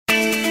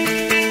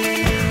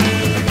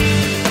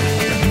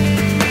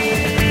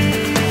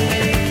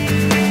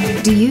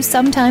you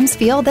sometimes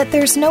feel that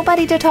there's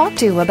nobody to talk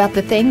to about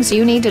the things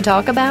you need to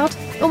talk about?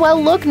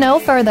 Well, look no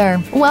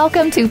further.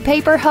 Welcome to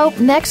Paper Hope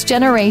Next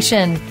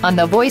Generation on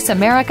the Voice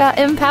America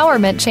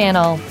Empowerment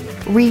Channel.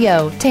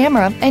 Rio,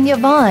 Tamara, and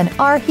Yvonne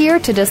are here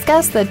to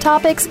discuss the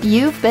topics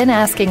you've been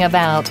asking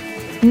about.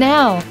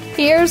 Now,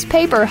 here's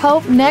Paper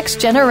Hope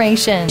Next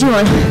Generation. Did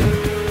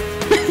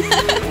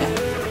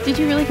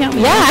you really count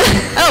me? Yeah.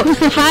 Oh,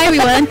 hi,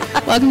 everyone.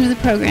 Welcome to the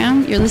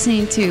program. You're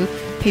listening to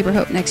Paper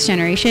Hope Next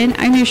Generation.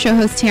 I'm your show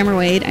host, Tamara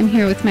Wade. I'm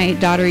here with my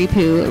daughtery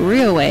poo,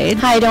 Rio Wade.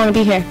 Hi, I don't want to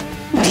be here.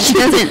 She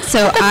doesn't.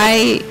 So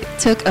I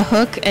took a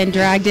hook and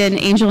dragged in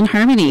Angel and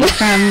Harmony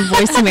from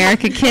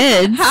VoiceAmerica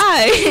Kids.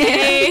 Hi.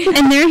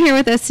 And they're here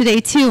with us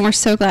today, too. And we're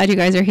so glad you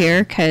guys are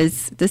here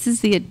because this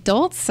is the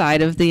adult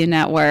side of the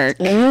network.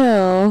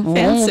 Ew.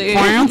 Fancy.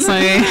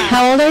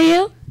 How old are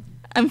you?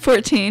 I'm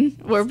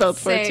 14. We're both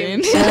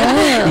 14. Oh,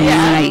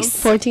 Nice.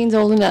 14's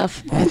old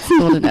enough. That's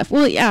old enough.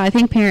 Well, yeah, I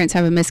think parents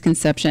have a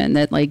misconception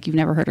that, like, you've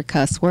never heard a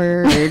cuss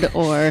word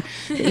or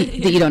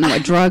that you don't know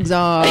what drugs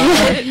are.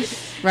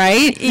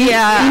 Right?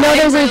 Yeah. You know, I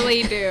there's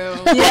really do.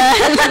 Yeah.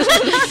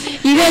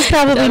 you guys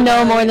probably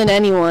know more than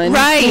anyone.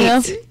 Right. You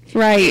know?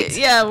 Right.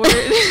 Yeah,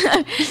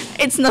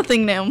 it's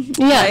nothing new.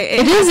 Yeah,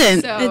 It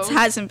isn't. So- It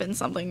hasn't been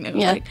something new.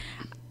 Yeah. Like,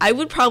 I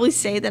would probably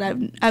say that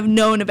I've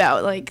known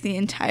about, like, the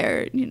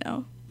entire,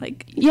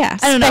 like, Yeah.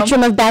 I don't know.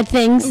 Spectrum of bad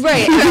things.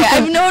 Right.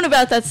 I've known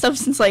about that stuff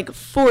since, like,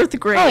 4th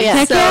grade. Oh,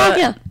 yeah. So Heck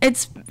yeah.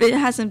 it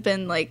hasn't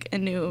been, like, a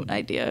new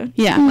idea.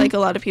 Yeah. Like a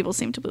lot of people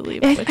seem to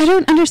believe. I Which,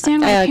 don't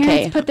understand why Okay.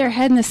 parents put their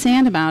head in the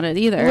sand about it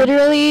either.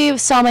 Literally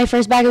saw my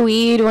first bag of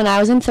weed when I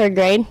was in 3rd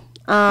grade.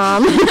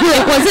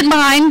 It wasn't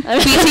mine.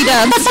 BT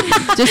dubs.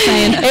 Just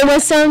saying. It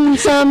was some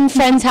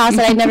friend's house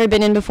that I'd never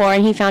been in before,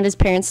 and he found his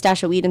parents'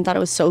 stash of weed and thought it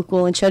was so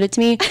cool and showed it to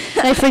me.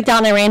 And I freaked out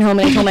and I ran home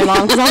and I told my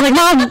mom because I was like,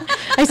 Mom,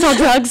 I saw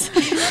drugs.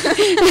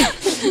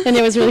 And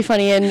it was really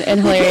funny and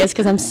hilarious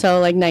because I'm so,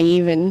 like,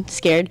 naive and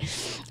scared.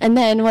 And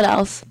then what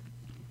else?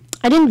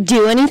 I didn't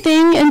do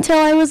anything until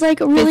I was, like,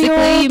 really Physically,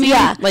 old. you mean?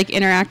 Yeah. Like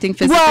interacting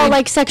physically? Well,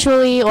 like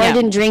sexually, or I Yeah.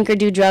 didn't drink or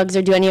do drugs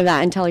or do any of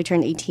that until I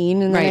turned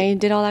 18, and Right. then I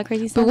did all that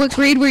crazy stuff. But what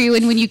grade were you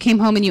in when you came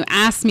home and you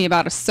asked me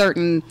about a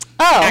certain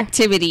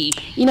activity?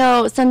 You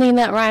know, something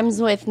that rhymes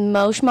with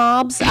mosh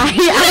mobs. I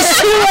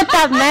asked you what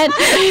that meant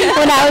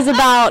when I was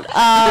about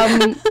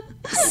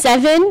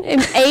 7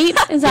 and 8.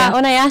 Is that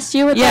when I asked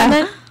you what that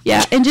meant?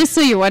 Yeah, and just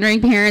so you're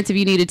wondering, parents, if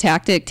you need a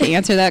tactic to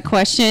answer that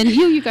question,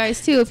 you guys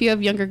too, if you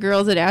have younger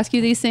girls that ask you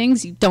these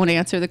things, you don't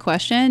answer the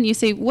question. You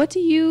say, what do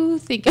you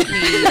think it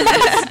means?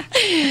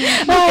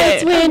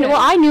 Well,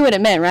 I knew what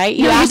it meant, right?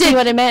 You asked me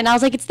what it meant, and I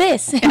was like, it's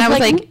this. And I was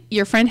like,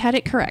 your friend had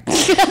it correct.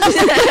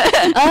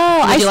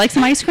 oh, Would you like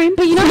some ice cream?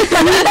 But you know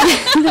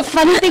the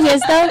funny thing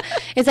is, though,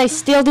 is I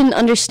still didn't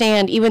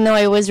understand, even though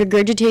I was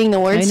regurgitating the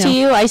words to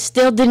you, I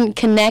still didn't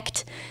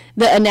connect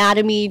the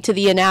anatomy to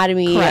the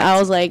anatomy. Correct. I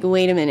was like,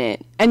 wait a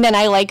minute. And then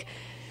I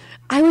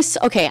was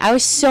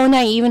so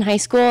naive in high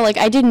school. Like,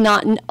 I did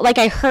not, like,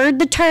 I heard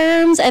the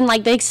terms and,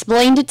 like, they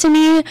explained it to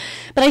me,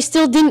 but I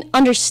still didn't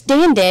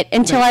understand it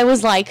until I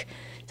was, like,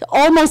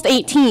 almost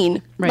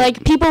 18. Right.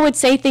 Like, people would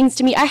say things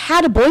to me. I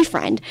had a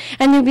boyfriend,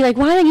 and they'd be like,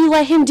 why don't you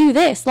let him do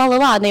this? La, la,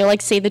 la. And they would,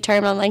 like, say the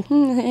term, and I'm like,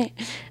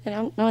 I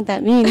don't know what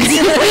that means. And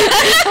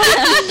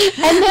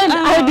then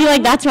I would be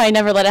like, that's why I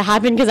never let it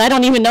happen, because I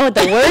don't even know what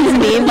the words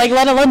mean, like,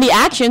 let alone the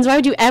actions. Why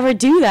would you ever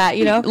do that,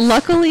 you know?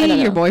 Luckily, I don't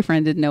know. your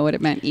boyfriend didn't know what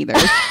it meant either.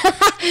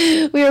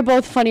 We were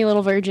both funny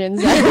little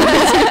virgins.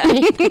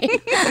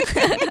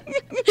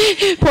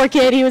 Poor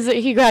kid,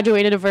 he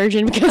graduated a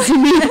virgin because of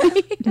me.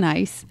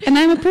 Nice. And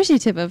I'm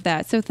appreciative of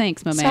that. So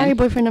thanks, my man. Sorry,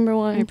 boyfriend number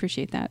 1. I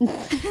appreciate that.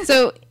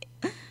 So,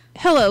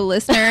 hello,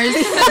 listeners.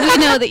 We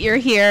know that you're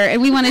here,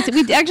 and we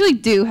actually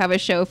do have a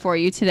show for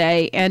you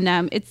today, and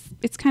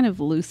it's kind of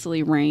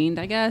loosely rained,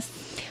 I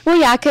guess. Well,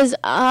 yeah, because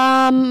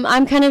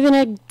I'm kind of in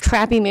a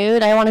crappy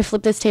mood. I want to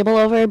flip this table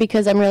over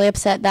because I'm really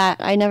upset that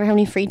I never have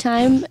any free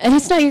time. And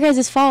it's not your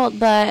guys' fault,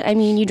 but, I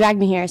mean, you dragged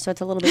me here, so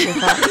it's a little bit your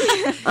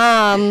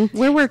fault.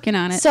 We're working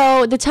on it.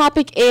 So the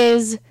topic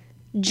is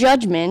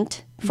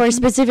judgment for a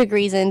specific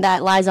reason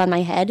that lies on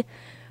my head.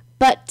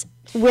 But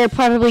we're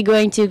probably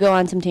going to go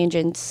on some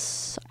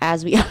tangents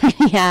as we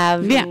already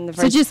have in the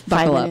So first just 5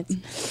 buckle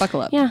minutes. up.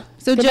 Buckle up. Yeah.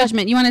 So Good luck.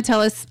 Judgment, you want to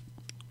tell us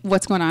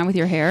what's going on with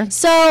your hair?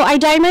 So I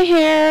dyed my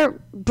hair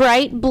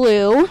bright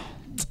blue,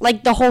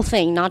 like the whole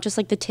thing, not just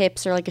like the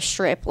tips or like a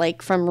strip,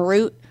 like from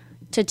root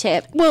to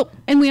tip. Well,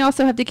 and we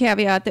also have to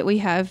caveat that we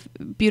have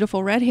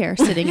beautiful red hair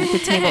sitting at the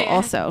table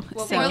also.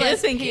 Well, So- more or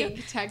less Thank you.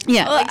 pink, technically.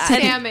 Yeah. Like Well,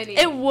 salmon-y.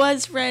 It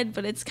was red,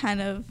 but it's kind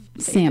of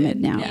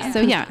salmon now. Yeah. So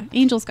yeah,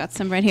 Angel's got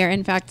some red hair.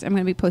 In fact, I'm going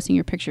to be posting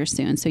your picture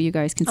soon so you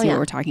guys can see yeah. what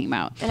we're talking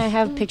about. And I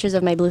have pictures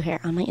of my blue hair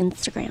on my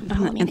Instagram.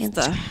 Follow me on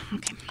Insta. Instagram.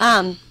 Okay.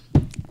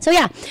 So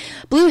yeah,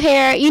 blue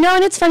hair, you know,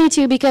 and it's funny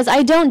too because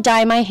I don't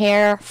dye my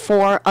hair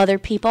for other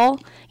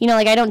people. You know,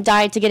 like I don't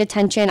dye to get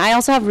attention. I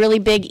also have really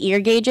big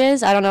ear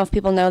gauges. I don't know if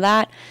people know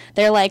that.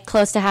 They're like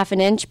close to half an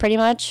inch, pretty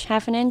much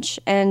half an inch.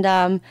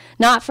 And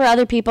not for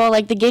other people.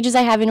 Like the gauges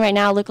I have in right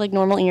now look like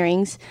normal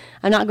earrings.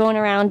 I'm not going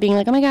around being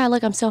like, oh my God,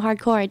 look, I'm so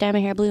hardcore. I dye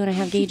my hair blue and I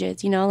have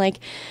gauges. You know, like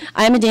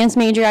I'm a dance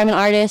major. I'm an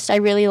artist. I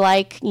really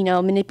like, you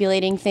know,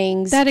 manipulating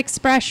things. That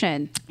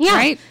expression, yeah.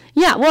 right?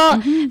 Yeah, well,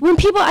 when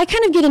people, I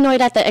kind of get annoyed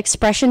at the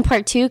expression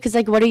part too, because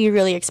like, what are you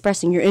really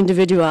expressing? Your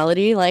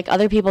individuality? Like,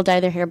 other people dye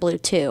their hair blue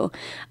too.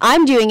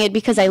 I'm doing it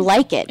because I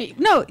like it.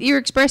 No, you're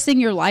expressing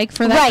your like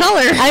for that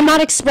color. I'm not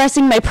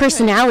expressing my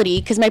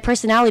personality because my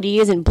personality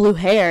isn't blue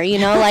hair. You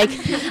know, like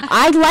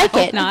I like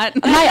it. Not.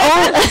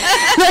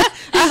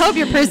 I hope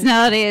your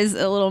personality is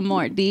a little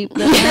more deep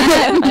than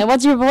that.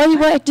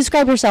 What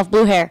describe yourself?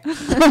 Blue hair.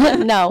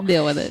 No.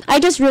 Deal with it. I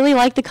just really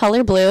like the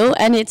color blue,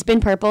 and it's been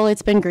purple,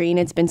 it's been green,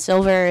 it's been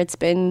silver, it's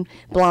been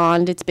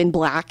blonde, it's been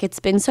black, it's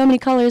been so many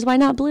colors. Why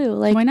not blue?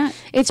 Like, why not?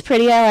 It's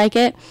pretty. I like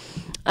it.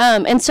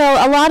 And so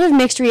a lot of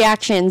mixed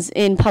reactions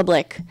in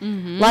public. A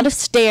lot of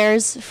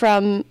stares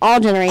from all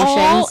generations.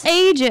 All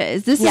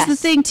ages. This is the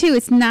thing, too.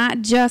 It's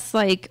not just,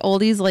 like,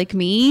 oldies like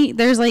me.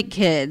 There's, like,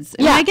 kids.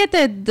 And I get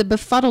the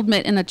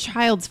befuddlement in a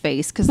child's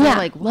face because they're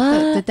like,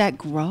 what? Did that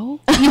grow?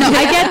 You know,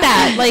 I get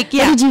that. Like,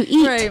 What did you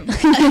eat?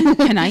 Right.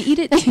 Can I eat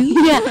it,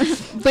 too?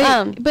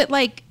 Yeah. But,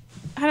 like,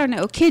 I don't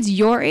know. Kids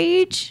your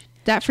age...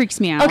 That freaks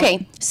me out.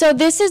 Okay, so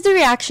this is the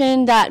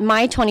reaction that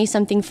my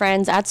 20-something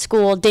friends at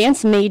school,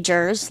 dance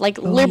majors, like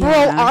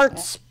liberal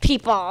arts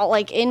people,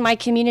 like in my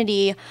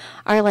community,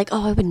 are like,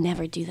 oh, I would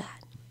never do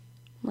that.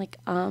 I'm like,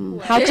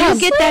 how do you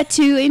get that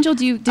too, Angel?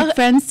 Did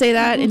friends say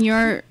that in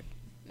your...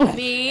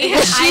 Me?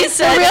 I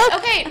said,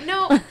 okay,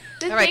 no.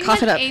 The thing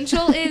with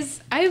Angel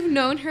is I've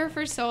known her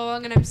for so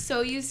long and I'm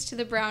so used to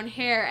the brown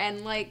hair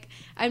and like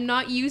I'm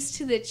not used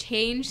to the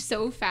change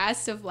so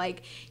fast of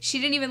like she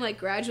didn't even like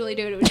gradually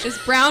do it. It was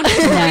just brown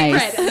and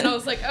red. And then I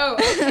was like, oh,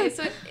 okay.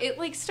 So it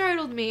like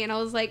startled me and I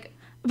was like,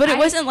 but it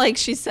wasn't like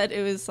she said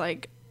it was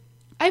like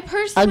I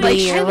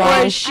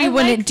personally she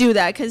wouldn't do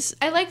that because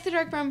I like the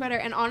dark brown better.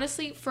 And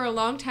honestly, for a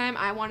long time,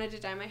 I wanted to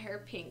dye my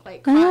hair pink,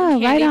 like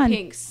candy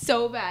pink,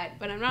 so bad.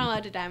 But I'm not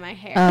allowed to dye my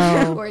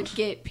hair or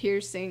get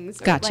piercings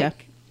or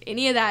like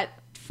any of that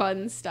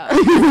fun stuff.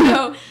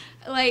 So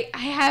like I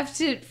have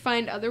to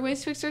find other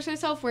ways to express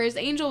myself. Whereas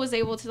Angel was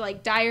able to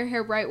like dye her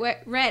hair bright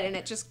red, and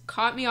it just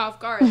caught me off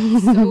guard. It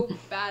was so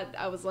bad.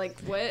 I was like,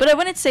 what? But I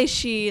wouldn't say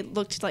she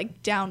looked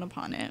like down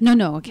upon it.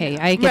 No. Okay,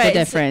 I get the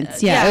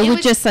difference. It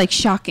was just like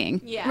shocking.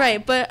 Yeah.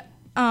 Right, but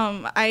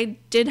I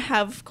did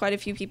have quite a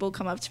few people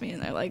come up to me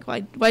and they're like,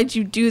 why'd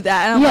you do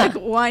that? And I'm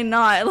like, why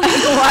not? Like,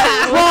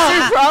 what's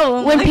your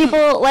problem? When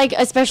people like,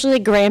 especially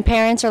like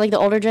grandparents or like the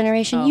older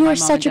generation, you are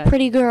such a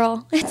pretty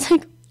girl. It's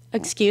like,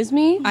 excuse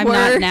me? I'm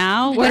not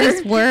now? What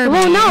is word?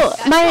 Well, no.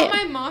 That's what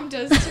my mom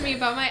does to me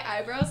about my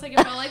eyebrows. Like, if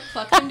I, like,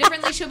 pluck them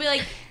differently, she'll be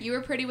like, you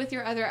were pretty with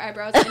your other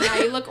eyebrows, and now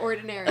you look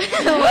ordinary.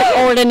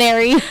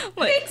 Ordinary.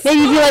 Maybe if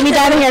you let me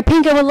dye my hair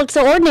pink, it would look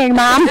so ordinary,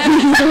 Mom.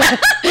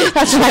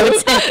 That's what I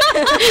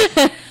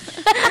would say.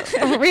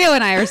 Rio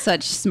and I are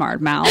such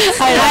smart mouths.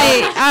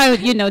 I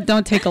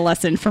don't take a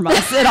lesson from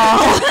us at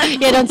all.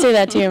 Yeah, don't say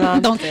that to your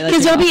mom. Don't say that.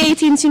 Because you'll be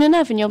 18 soon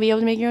enough, and you'll be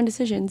able to make your own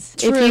decisions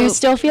if you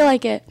still feel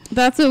like it.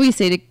 That's what we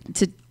say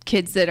to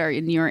kids that are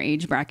in your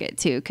age bracket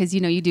too, because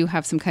you do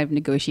have some kind of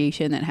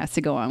negotiation that has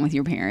to go on with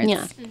your parents.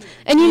 Yeah,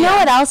 and you know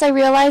what else? I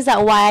realized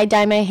that why I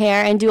dye my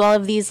hair and do all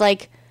of these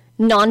like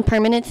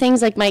non-permanent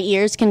things, like my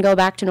ears can go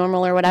back to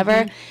normal or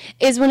whatever,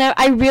 is when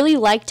I really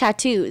like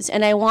tattoos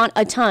and I want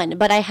a ton,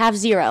 but I have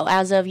 0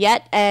 as of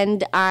yet,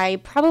 and I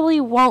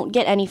probably won't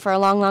get any for a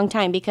long, long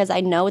time because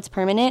I know it's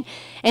permanent.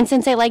 And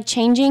since I like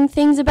changing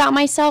things about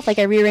myself, like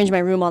I rearrange my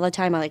room all the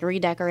time, I like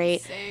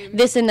redecorate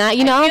this and that,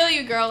 you know? I feel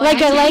you, girl.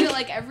 Like I do it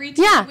like every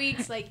 2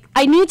 weeks. Like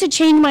I need to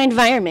change my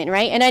environment,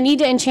 right? And I need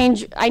to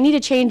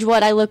change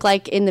what I look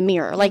like in the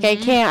mirror. Like I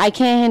can't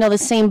handle the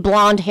same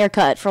blonde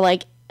haircut for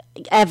like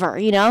ever,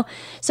 you know?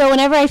 So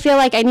whenever I feel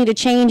like I need to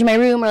change my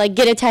room or like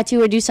get a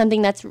tattoo or do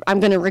something that's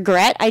I'm going to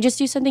regret, I just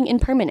do something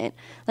impermanent.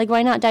 Like,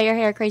 why not dye your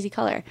hair a crazy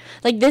color?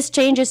 Like, this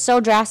change is so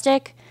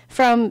drastic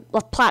from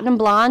platinum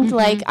blonde.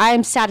 Like, I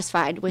am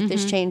satisfied with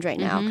this change right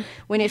now.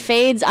 When it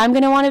fades, I'm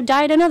going to want to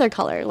dye it another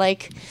color.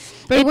 Like,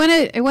 but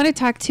I want to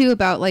talk too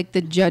about like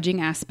the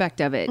judging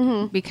aspect of it,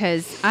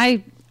 because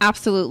I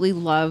absolutely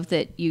love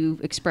that you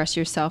express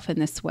yourself in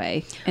this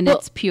way, and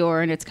it's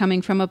pure and it's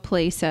coming from a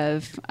place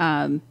of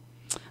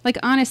like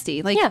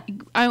honesty. Like,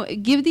 I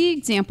give the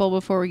example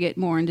before we get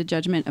more into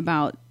judgment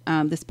about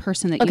this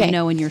person that you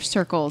know in your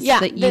circles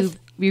that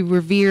you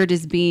revered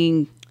as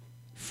being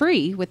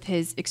free with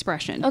his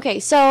expression. Okay,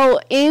 so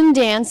in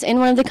dance, in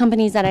one of the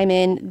companies that I'm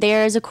in,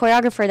 there's a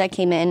choreographer that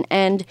came in,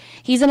 and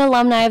he's an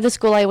alumni of the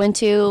school I went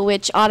to,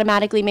 which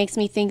automatically makes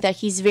me think that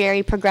he's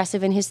very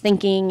progressive in his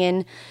thinking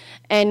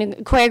and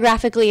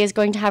choreographically is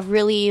going to have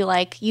really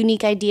like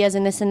unique ideas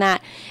and this and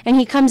that. And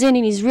he comes in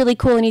and he's really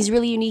cool and he's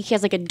really unique. He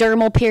has like a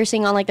dermal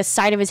piercing on like the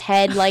side of his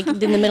head, like in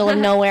the middle of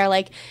nowhere.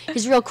 Like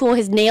he's real cool.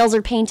 His nails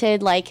are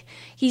painted. Like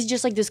he's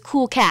just like this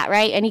cool cat,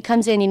 right? And he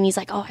comes in and he's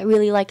like, oh, I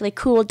really like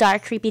cool,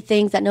 dark, creepy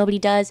things that nobody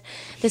does,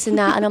 this and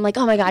that. And I'm like,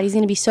 oh my God, he's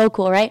going to be so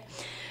cool, right?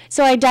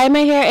 So I dye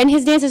my hair, and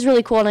his dance is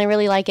really cool, and I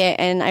really like it,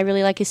 and I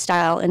really like his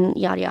style, and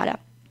yada, yada.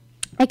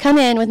 I come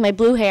in with my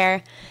blue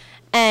hair,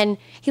 and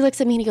he looks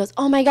at me, and he goes,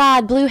 oh, my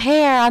God, blue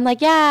hair. I'm like,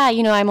 yeah.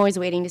 You know, I'm always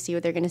waiting to see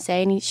what they're going to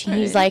say. And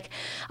he's like,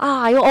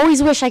 I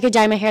always wish I could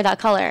dye my hair that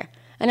color.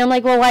 And I'm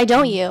like, well, why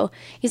don't you?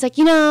 He's like,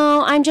 you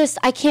know,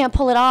 I can't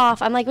pull it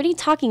off. I'm like, what are you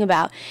talking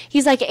about?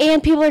 He's like,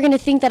 and people are going to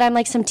think that I'm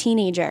like some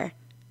teenager.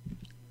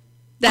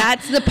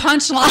 That's the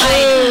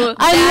punchline.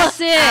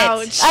 That's it.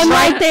 Ouch. I'm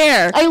right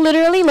there. I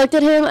literally looked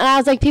at him and I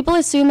was like, people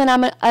assume that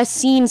I'm a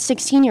scene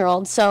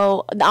 16-year-old.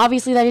 So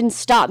obviously that didn't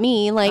stop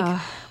me. Like,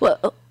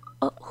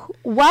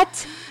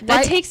 what?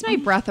 That takes my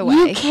breath away.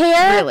 You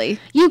care? Really?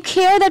 You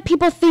care that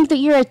people think that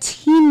you're a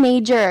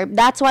teenager.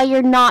 That's why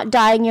you're not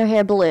dyeing your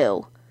hair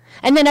blue.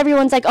 And then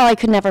everyone's like, oh, I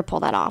could never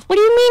pull that off. What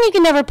do you mean you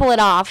can never pull it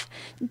off?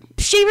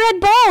 Shave your head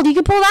bald. You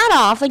can pull that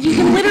off. Like, you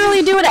can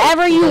literally do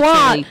whatever you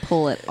want.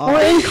 Pull it off.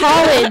 We're in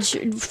college,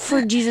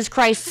 for Jesus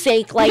Christ's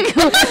sake. Like,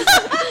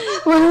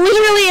 we're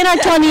literally in our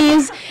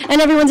 20s, and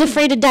everyone's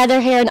afraid to dye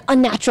their hair an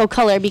unnatural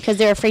color because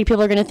they're afraid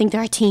people are going to think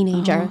they're a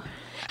teenager.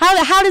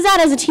 How does that,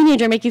 as a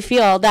teenager, make you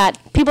feel that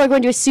people are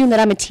going to assume that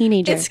I'm a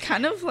teenager? It's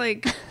kind of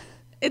like...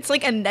 It's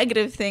like a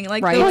negative thing.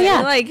 Like, right.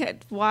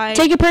 Like, why?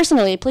 Take it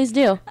personally. Please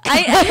do.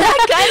 I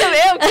kind of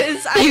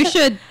am. Cause you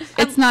should.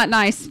 It's not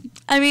nice.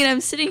 I mean,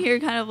 I'm sitting here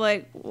kind of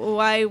like,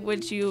 why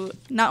would you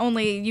not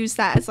only use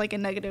that as like a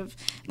negative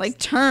like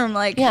term?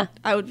 Like,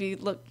 I would be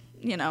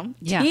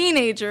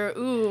teenager.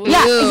 Ooh.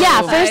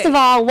 Yeah. First of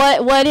all, why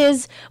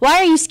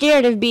are you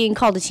scared of being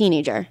called a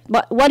teenager?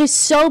 What is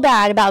so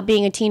bad about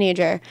being a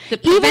teenager?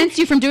 That prevents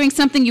you from doing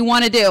something you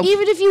want to do.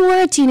 Even if you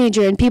were a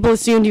teenager and people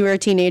assumed you were a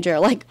teenager,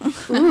 like,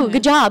 ooh,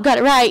 good job, got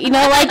it right. You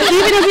know, like, even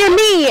if you're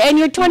me and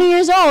you're 20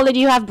 years old and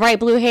you have bright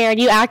blue hair and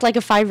you act like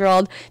a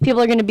 5-year-old,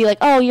 people are going to be like,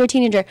 oh, you're a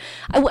teenager.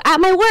 At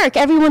my work,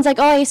 everyone's like,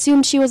 oh, I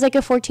assumed she was like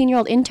a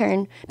 14-year-old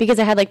intern because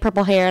I had like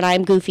purple hair and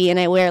I'm goofy and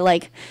I wear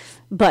like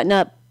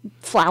button-up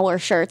flower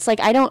shirts. Like,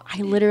 I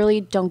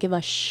literally don't give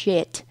a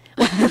shit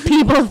what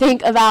people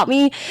think about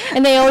me,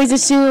 and they always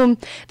assume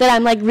that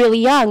I'm like really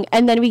young,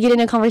 and then we get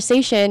in a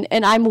conversation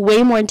and I'm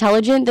way more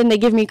intelligent than they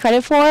give me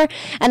credit for,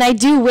 and I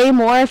do way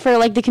more for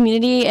like the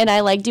community, and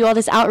I like do all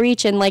this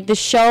outreach and like the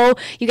show.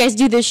 You guys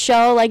do this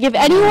show. Like, if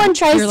anyone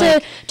tries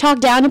to talk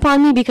down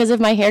upon me because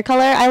of my hair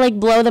color, I like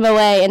blow them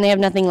away and they have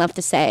nothing left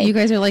to say. You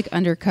guys are like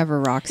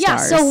undercover rock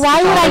stars. Yeah, so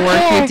why would I care? All the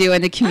work you do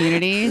in the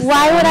community.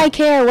 Why would I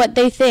care what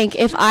they think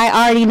if I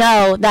already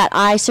know that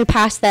I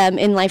surpass them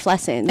in life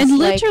lessons? And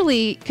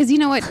literally, because you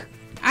know what?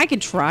 I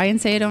could try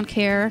and say I don't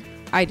care.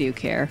 I do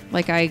care.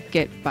 Like, I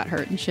get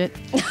butthurt and shit.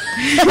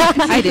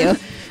 I do.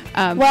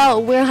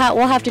 Well, we'll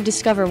have to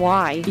discover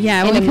why.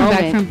 Yeah, when we come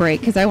back from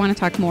break, because I want to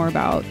talk more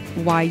about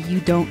why you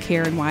don't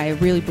care and why I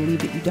really believe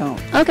that you don't.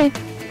 Okay.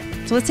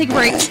 So let's take a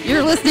break.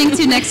 You're listening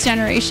to Next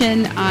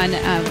Generation on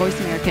Voice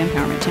America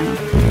Empowerment Channel.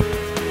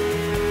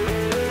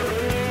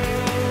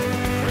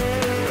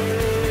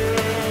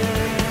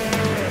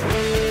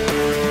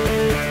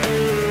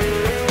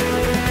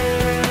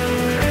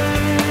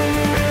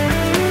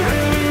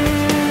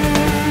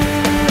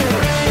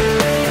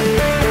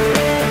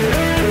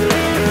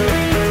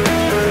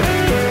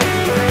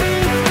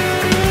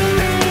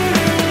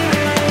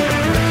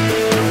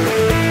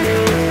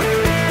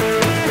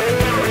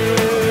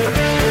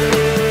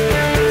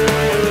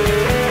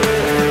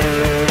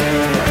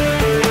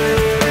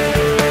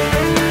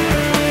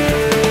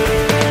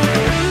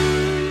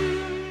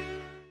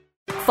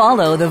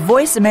 Follow the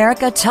Voice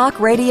America Talk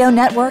Radio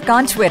Network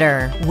on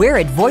Twitter. We're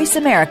at Voice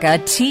America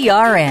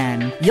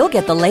TRN. You'll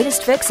get the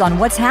latest fix on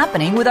what's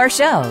happening with our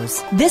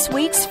shows, this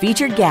week's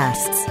featured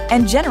guests,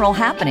 and general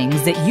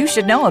happenings that you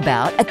should know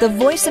about at the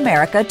Voice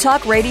America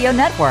Talk Radio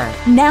Network.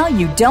 Now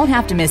you don't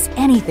have to miss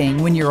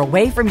anything when you're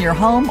away from your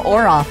home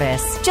or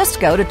office. Just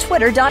go to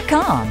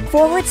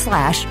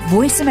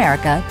twitter.com/Voice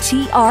America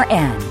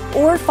TRN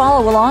or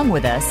follow along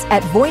with us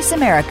at Voice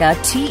America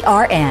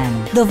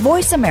TRN, the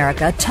Voice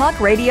America Talk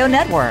Radio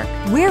Network.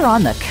 We're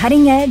on the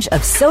cutting edge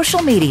of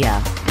social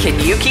media. Can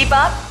you keep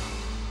up?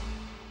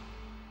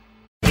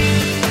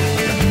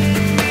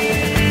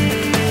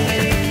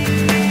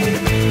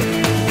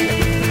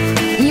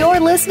 You're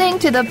listening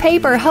to the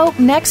Paper Hope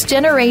Next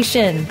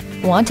Generation.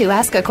 Want to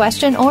ask a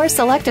question or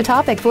select a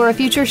topic for a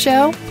future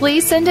show?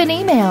 Please send an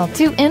email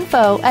to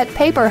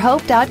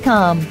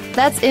info@paperhope.com.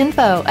 That's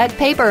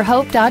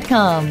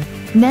info@paperhope.com.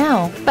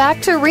 Now, back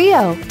to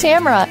Rio,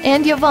 Tamara,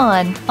 and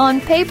Yvonne on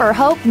Paper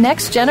Hope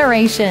Next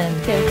Generation.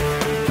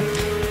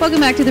 Welcome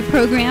back to the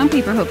program,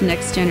 Paper Hope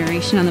Next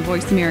Generation on the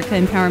Voice America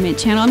Empowerment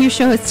Channel. I'm your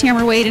show host,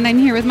 Tamara Wade, and I'm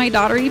here with my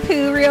daughtery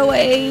Pooh, Rio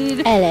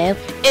Wade. Hello.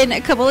 And a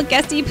couple of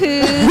guesty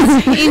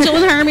Poohs, Angel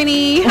and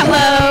Harmony.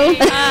 Hello.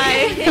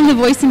 Hi. From the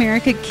Voice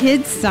America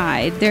Kids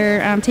side.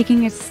 They're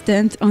taking a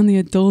stint on the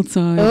adult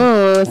side.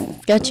 Oh,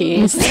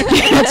 sketchy.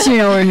 Sketchy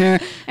over here.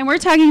 And we're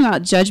talking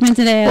about Judgment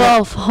today.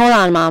 Well, hold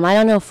on, Mom. I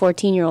don't know if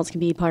 14-year-olds can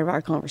be part of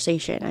our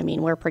conversation. I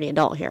mean, we're pretty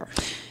adult here.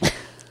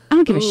 I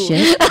don't give a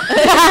shit.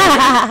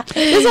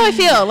 This is how I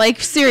feel.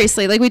 Like,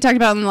 seriously, like we talked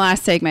about in the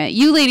last segment,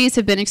 you ladies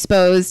have been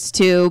exposed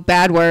to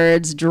bad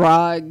words,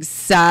 drugs,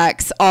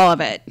 sex, all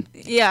of it.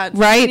 Yeah.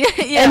 Right?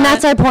 Yeah. And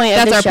that's our point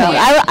of the show.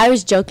 I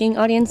was joking,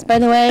 audience, by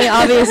the way.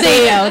 Obviously,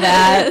 they know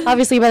that.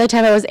 Obviously, by the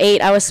time I was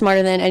 8, I was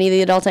smarter than any of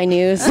the adults I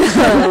knew.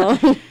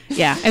 So.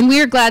 Yeah. And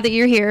we're glad that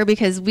you're here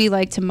because we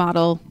like to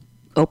model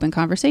open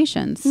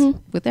conversations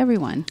with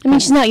everyone. I mean,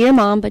 she's not your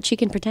mom, but she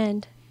can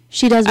pretend.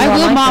 She does. I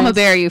will mama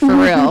bear you for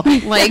real.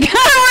 Like,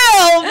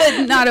 I will,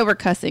 but not over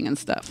cussing and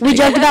stuff. We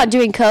joked about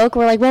doing coke.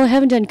 We're like, well, I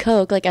haven't done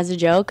coke, like, as a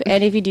joke.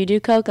 And if you do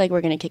coke, like,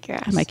 we're going to kick your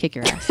ass. I might kick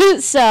your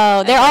ass.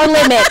 So there are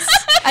limits.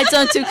 I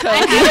don't do coke.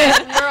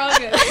 We're all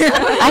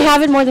good. I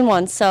haven't more than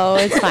once, so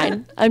it's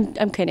fine.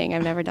 I'm kidding.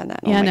 I've never done that.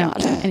 Yeah, oh no.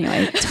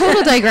 Anyway,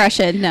 total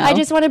digression. No. I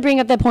just want to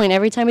bring up the point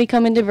every time we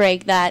come into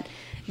break that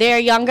they're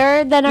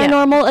younger than our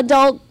normal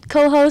adult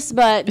co-hosts,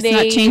 but it's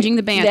not changing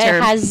the banter.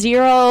 It has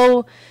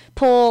zero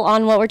pull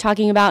on what we're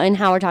talking about and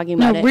how we're talking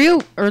about it. Rio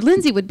or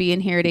Lindsay would be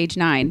in here at age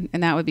 9,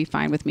 and that would be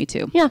fine with me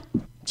too. Yeah.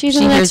 She's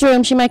in the next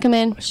room. She might come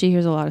in. She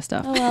hears a lot of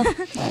stuff. Oh,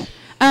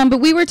 well. But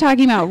we were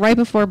talking about right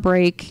before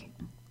break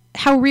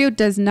how Rio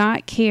does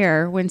not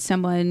care when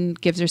someone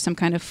gives her some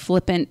kind of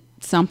flippant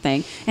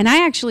something. And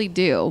I actually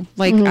do.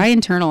 Like, I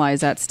internalize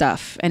that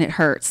stuff, and it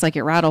hurts. Like,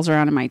 it rattles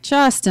around in my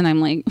chest, and I'm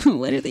like,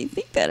 what do they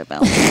think that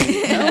about me?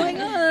 Oh, my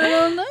God, I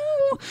don't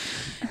know.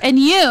 And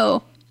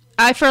you...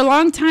 for a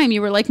long time, you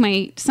were like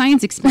my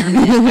science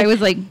experiment. I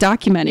was like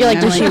documenting. You're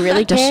like, does she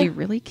really care? Does she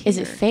really care? Is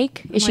it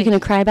fake? Is she going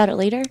to cry about it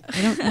later?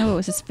 I don't know.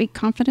 Is this fake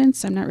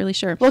confidence? I'm not really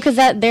sure. Well, because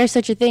there's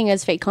such a thing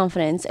as fake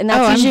confidence. And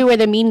that's usually where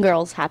the mean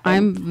girls happen.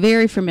 I'm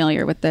very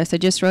familiar with this. I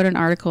just wrote an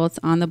article. It's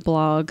on the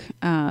blog.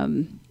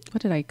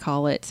 What did I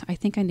call it? I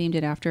think I named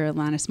it after a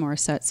Alanis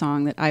Morissette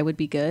song, that I Would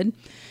Be Good.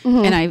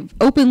 And I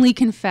openly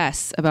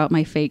confess about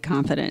my fake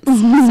confidence.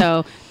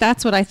 So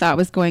that's what I thought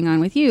was going on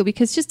with you,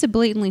 because just to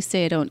blatantly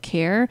say I don't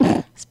care,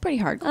 it's pretty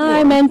hardcore.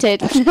 I meant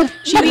it.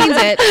 She means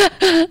it.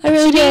 I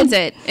really she means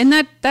it. And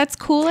that's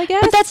cool, I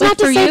guess. But that's not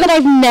to say that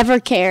I've never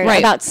cared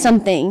about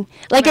something.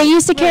 Like, I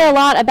used to care a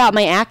lot about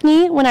my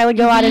acne when I would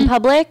go out in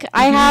public.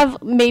 I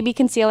have maybe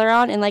concealer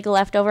on and like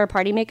leftover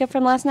party makeup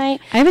from last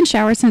night. I haven't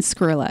showered since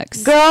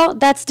Skrillex. Girl,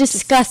 that's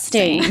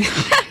disgusting.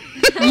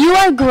 You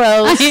are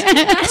gross. Do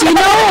you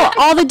know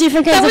all the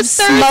different kinds of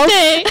smoke?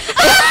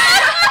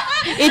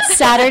 It's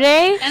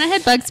Saturday. And I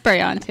had bug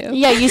spray on too.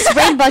 Yeah, you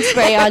sprayed bug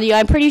spray on you.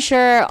 I'm pretty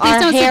sure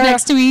our hair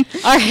next to me.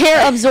 Our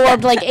hair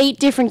absorbed like 8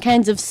 different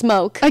kinds of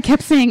smoke. I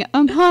kept saying,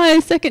 hi,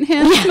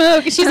 secondhand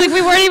smoke. She's like,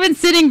 we weren't even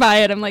sitting by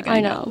it. I'm like, I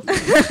know.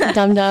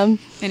 Dum-dum.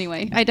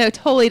 Anyway, I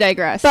totally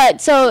digress. But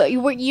so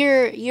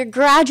you're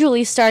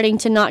gradually starting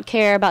to not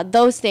care about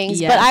those things.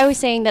 Yes. But I was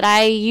saying that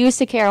I used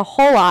to care a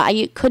whole lot.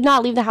 I could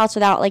not leave the house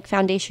without like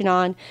foundation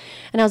on.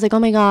 And I was like, oh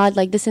my God,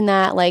 like this and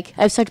that. Like,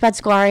 I have such bad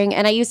scarring.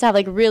 And I used to have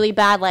like really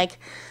bad, like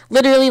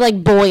literally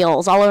like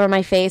boils all over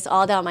my face,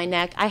 all down my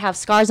neck. I have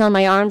scars on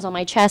my arms, on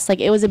my chest.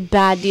 Like, it was a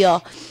bad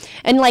deal.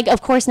 And like,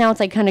 of course, now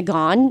it's like kind of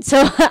gone. So,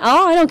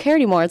 I don't care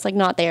anymore. It's like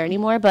not there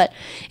anymore. But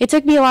it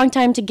took me a long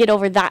time to get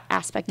over that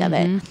aspect of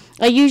it.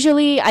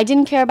 I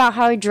didn't care about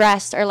how I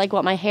dressed or like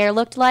what my hair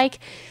looked like.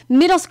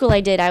 Middle school, I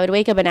did. I would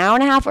wake up an hour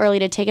and a half early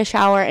to take a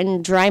shower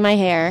and dry my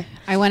hair.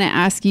 I want to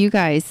ask you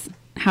guys,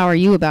 how are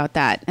you about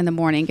that in the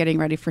morning, getting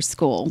ready for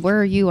school? Where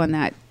are you on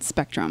that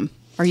spectrum?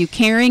 Are you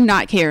caring,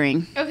 not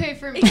caring? Okay,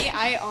 for me,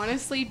 I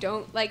honestly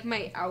don't, like,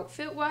 my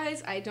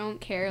outfit-wise, I don't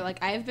care.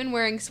 Like, I've been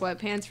wearing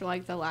sweatpants for,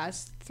 like, the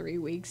last 3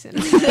 weeks.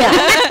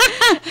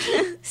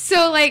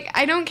 So, like,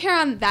 I don't care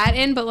on that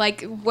end, but,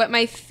 like, what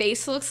my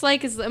face looks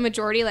like is the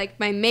majority, like,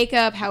 my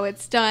makeup, how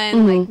it's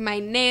done, like, my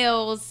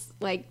nails,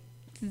 like,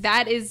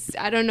 that is,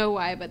 I don't know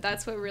why, but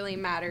that's what really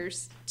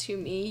matters to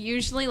me.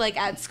 Usually, like,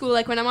 at school,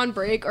 like, when I'm on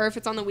break or if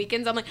it's on the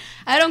weekends, I'm like,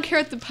 I don't care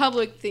what the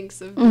public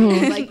thinks of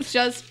me. Like,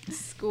 just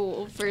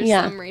school for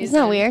some reason. Isn't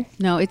that weird?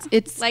 No,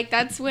 it's like,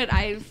 that's what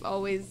I've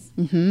always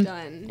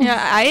done.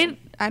 Yeah,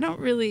 I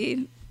don't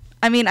really...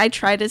 I mean, I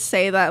try to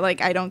say that,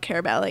 like, I don't care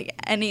about, like,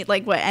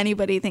 what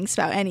anybody thinks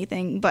about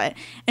anything, but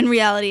in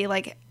reality,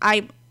 like,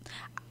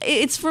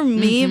 it's for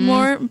me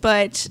more,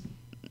 but...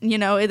 You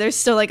know, there's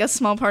still, like, a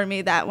small part of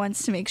me that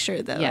wants to make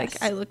sure that,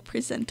 like, I look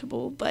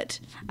presentable.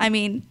 But, I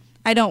mean,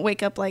 I don't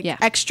wake up, like,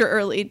 extra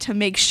early to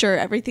make sure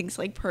everything's,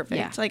 like, perfect.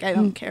 Yeah. Like, I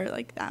don't care,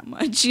 like, that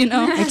much, you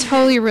know? I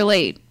totally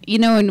relate. You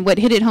know, and what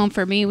hit it home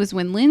for me was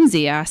when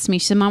Lindsay asked me,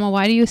 she said, Mama,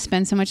 why do you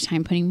spend so much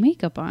time putting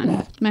makeup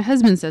on? My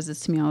husband says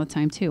this to me all the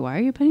time, too. Why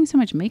are you putting so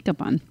much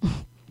makeup on?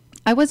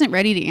 I wasn't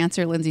ready to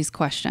answer Lindsay's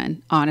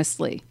question,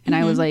 honestly. And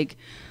I was like...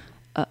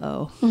 I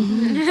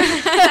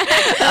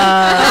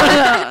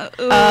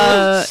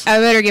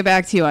better get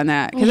back to you on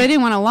that because I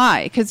didn't want to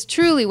lie. Because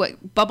truly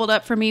what bubbled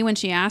up for me when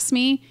she asked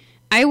me,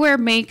 I wear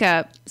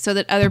makeup so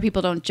that other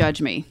people don't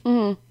judge me.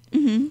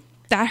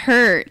 That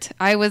hurt.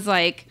 I was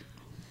like,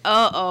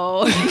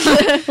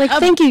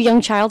 thank you,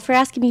 young child, for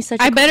asking me such a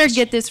question. I better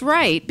get this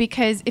right,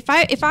 because if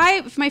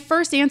my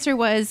first answer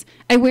was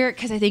I wear it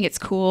because I think it's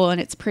cool and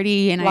it's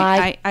pretty and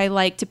I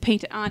like to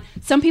paint it on.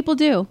 Some people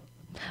do.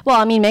 Well,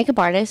 I mean, makeup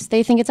artists,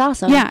 they think it's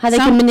awesome. Yeah, how they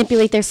can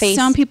manipulate their face.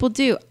 Some people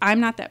do. I'm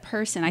not that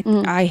person.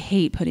 I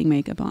hate putting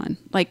makeup on.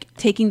 Like,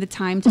 taking the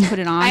time to put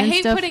it on. I and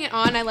hate stuff. putting it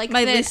on. I like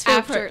My this least favorite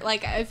after. part.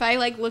 Like, if I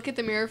like look at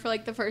the mirror for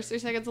like the first 3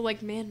 seconds, I'm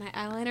like, man, my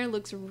eyeliner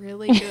looks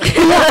really good.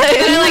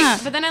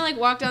 But then I like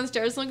walk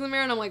downstairs, look in the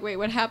mirror, and I'm like, wait,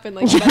 what happened?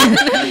 Like,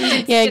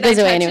 it goes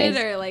away anyways.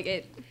 Or like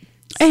it.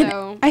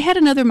 So. I had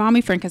another mommy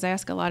friend, because I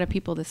ask a lot of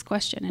people this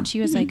question, and she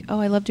was like, oh,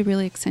 I love to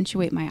really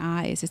accentuate my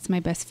eyes. It's my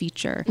best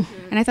feature.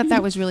 And I thought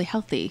that was really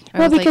healthy.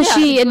 Well, because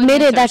she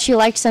admitted that she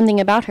liked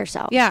something about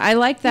herself. Yeah, I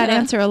like that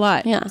answer a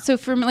lot. Yeah. So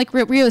from like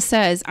Rio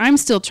says, I'm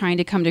still trying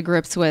to come to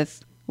grips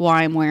with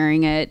why I'm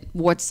wearing it.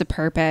 What's the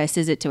purpose?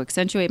 Is it to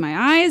accentuate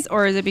my eyes,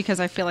 or is it because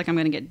I feel like I'm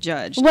going to get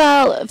judged?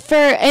 Well,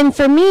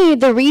 for me,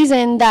 the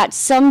reason that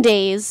some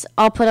days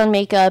I'll put on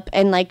makeup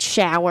and like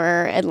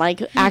shower and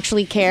like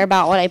actually care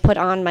about what I put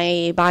on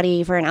my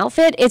body for an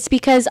outfit, it's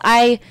because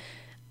I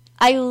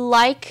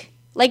like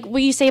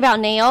what you say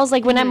about nails.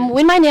 Like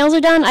when my nails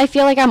are done, I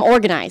feel like I'm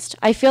organized.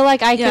 I feel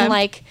like I can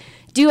like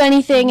do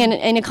anything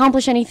and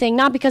accomplish anything,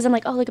 not because I'm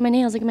like, oh, look at my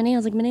nails, look at my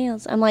nails, look at my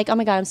nails. I'm like, oh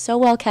my God, I'm so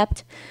well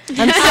kept.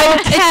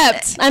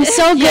 I'm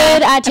so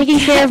good at taking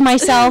care of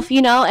myself,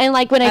 you know? And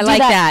like when I do like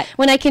that,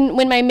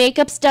 when my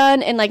makeup's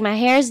done and like my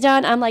hair's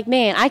done, I'm like,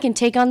 man, I can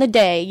take on the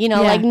day, you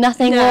know, like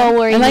nothing will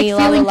worry me. I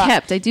like feeling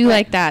kept. I do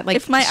like that. Like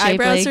if my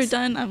eyebrows are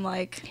done, I'm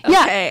like,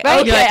 okay,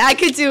 I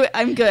could do it.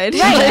 I'm good.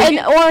 Right.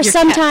 Or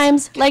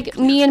sometimes kept. Like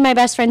me and my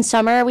best friend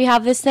Summer, we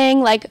have this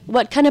thing, like,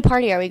 what kind of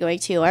party are we going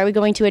to? Are we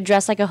going to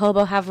dress like a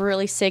hobo, have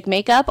really sick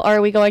makeup, or are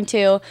we going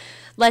to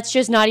let's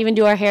just not even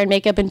do our hair and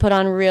makeup and put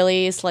on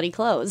really slutty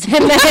clothes and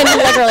then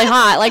look really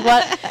hot? Like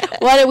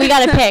what we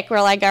gotta pick.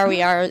 We're like,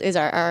 is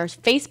our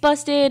face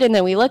busted and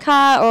then we look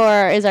hot,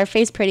 or is our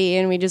face pretty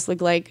and we just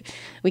look like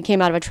we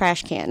came out of a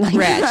trash can? Like,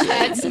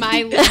 that's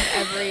my look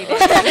every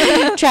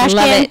day. Trash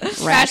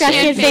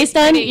can face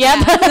done.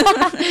 Yep.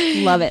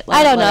 Love it.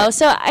 I don't know.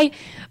 So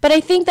But I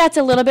think that's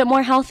a little bit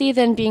more healthy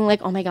than being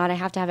like, oh my God, I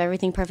have to have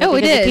everything perfect. Oh,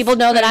 because it is. if people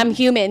know that I'm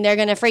human, they're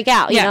going to freak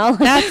out, you know?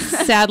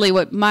 That's sadly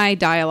what my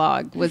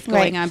dialogue was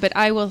going on. But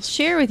I will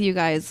share with you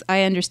guys,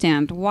 I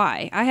understand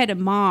why. I had a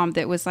mom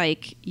that was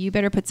like, you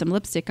better put some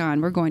lipstick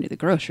on. We're going to the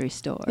grocery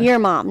store. Your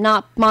mom,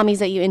 not mommies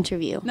that you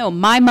interview. No,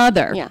 my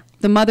mother. Yeah.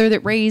 The mother that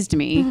raised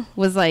me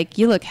was like,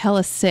 you look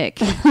hella sick.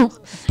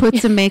 Put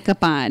some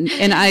makeup on.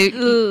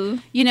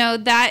 And you know,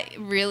 that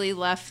really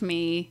left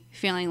me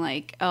feeling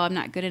like, oh, I'm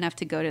not good enough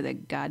to go to the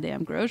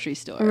goddamn grocery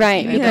store.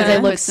 Right, because I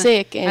look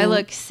sick. I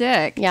look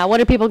sick. Yeah, what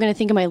are people going to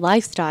think of my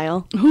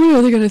lifestyle? Who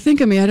are they going to think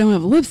of me? I don't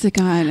have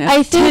lipstick on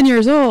at 10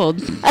 years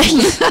old.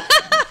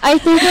 I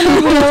think when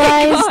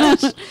I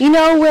realized, you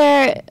know,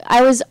 where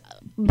I was...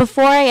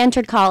 Before I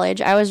entered college,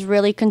 I was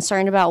really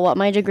concerned about what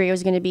my degree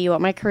was going to be,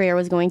 what my career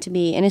was going to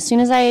be. And as soon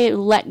as I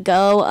let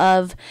go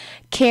of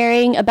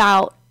caring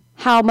about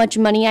how much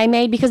money I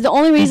made, because the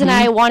only reason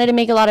I wanted to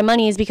make a lot of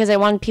money is because I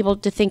wanted people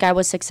to think I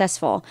was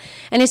successful.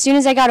 And as soon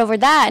as I got over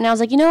that, and I was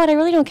like, you know what, I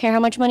really don't care how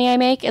much money I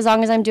make as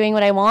long as I'm doing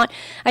what I want.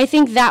 I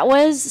think that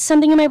was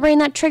something in my brain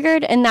that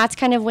triggered, and that's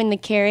kind of when the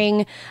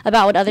caring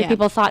about what other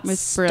people thought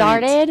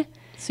started.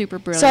 Super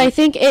brilliant. So I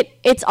think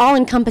it's all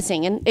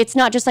encompassing, and it's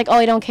not just like, oh,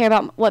 I don't care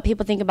about what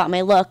people think about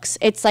my looks.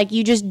 It's like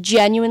you just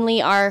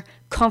genuinely are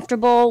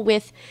comfortable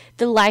with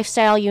the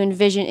lifestyle you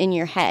envision in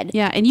your head.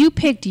 Yeah, and you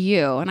picked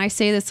you, and I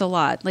say this a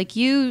lot. Like,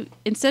 you,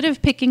 instead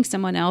of picking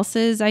someone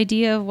else's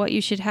idea of what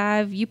you should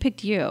have, you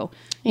picked you.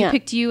 You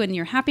picked you in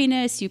your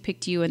happiness, you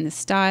picked you in the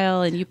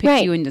style, and you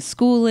picked you in the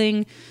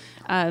schooling.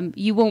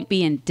 You won't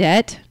be in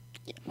debt.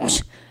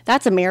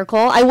 That's a miracle.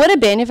 I would have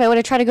been if I would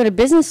have tried to go to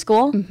business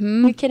school.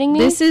 Are you kidding me?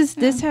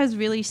 This has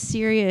really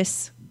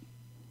serious,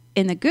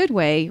 in the good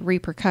way,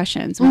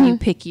 repercussions when you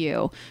pick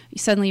you.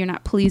 Suddenly you're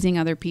not pleasing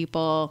other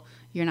people.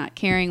 You're not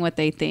caring what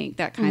they think,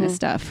 that kind of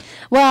stuff.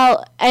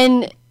 Well,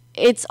 and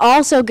it's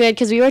also good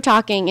because we were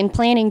talking and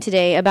planning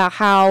today about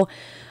how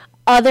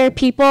other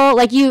people,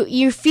 like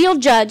you feel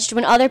judged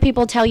when other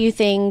people tell you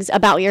things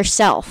about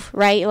yourself,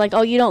 right? Like,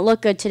 oh, you don't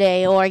look good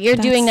today, or you're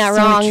doing that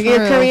wrong, your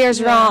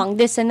career's wrong,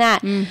 this and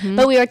that.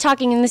 But we were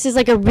talking, and this is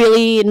like a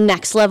really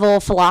next level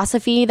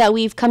philosophy that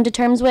we've come to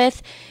terms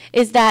with,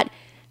 is that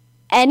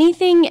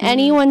anything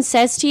anyone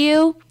says to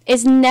you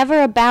is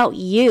never about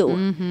you.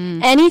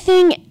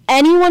 Anything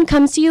anyone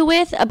comes to you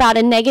with about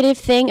a negative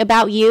thing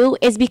about you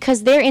is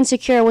because they're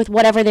insecure with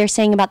whatever they're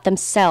saying about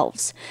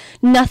themselves.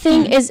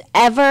 Nothing is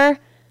ever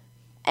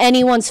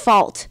anyone's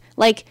fault.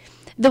 Like,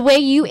 the way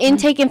you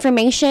intake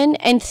information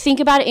and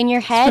think about it in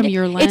your head,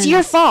 it's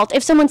your fault.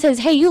 If someone says,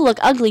 hey, you look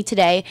ugly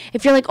today,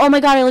 if you're like, oh my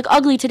God, I look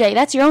ugly today,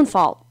 that's your own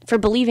fault for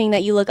believing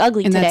that you look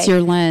ugly and today. That's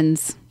your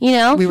lens. You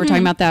know? We were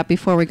talking about that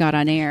before we got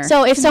on air.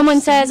 So if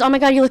someone says, oh my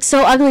God, you look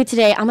so ugly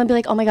today, I'm going to be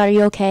like, oh my God, are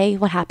you okay?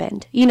 What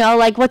happened? You know,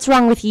 like, what's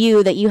wrong with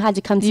you that you had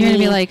to come to me? You're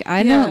going to be like,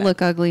 I don't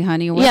look ugly,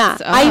 honey.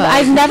 What's up?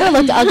 I've never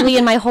looked ugly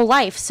in my whole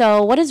life.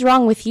 So what is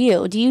wrong with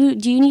you? Do you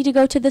need to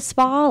go to the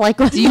spa? Like,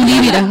 do you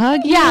need me to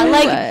hug you? Yeah,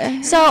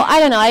 like, so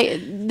I don't know.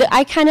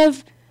 I kind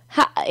of,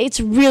 it's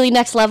really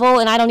next level,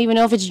 and I don't even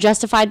know if it's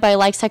justified by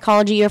like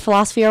psychology or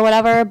philosophy or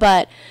whatever,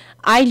 but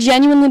I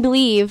genuinely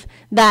believe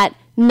that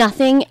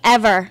nothing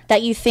ever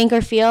that you think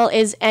or feel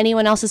is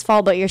anyone else's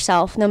fault but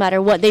yourself, no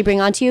matter what they bring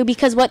onto you,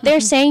 because what they're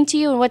saying to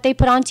you and what they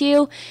put onto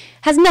you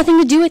has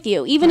nothing to do with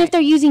you. Even if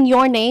they're using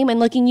your name and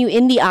looking you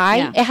in the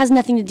eye, it has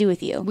nothing to do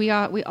with you. We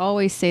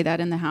always say that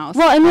in the house.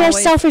 Well, and we are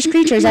selfish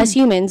creatures as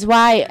humans.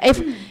 We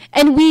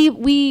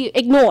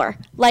ignore.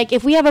 Like,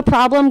 if we have a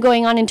problem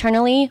going on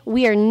internally,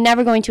 we are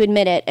never going to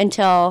admit it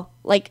until,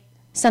 like,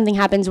 something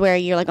happens where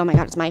you're like, oh my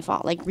God, it's my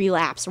fault, like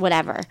relapse,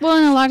 whatever. Well,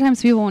 and a lot of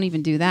times people won't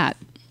even do that.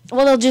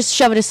 Well, they'll just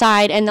shove it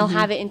aside and they'll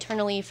have it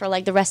internally for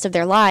like the rest of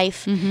their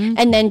life,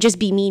 and then just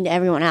be mean to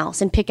everyone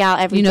else and pick out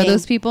everything. You know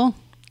those people?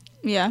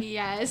 Yeah.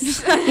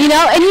 Yes. You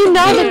know, and you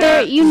know that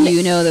they're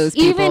you know those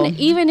people.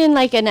 Even in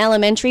like an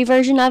elementary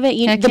version of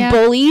it,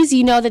 bullies,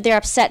 you know that they're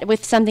upset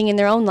with something in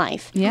their own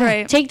life. Yeah.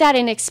 Right. Take that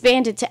and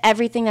expand it to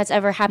everything that's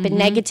ever happened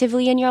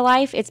negatively in your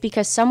life. It's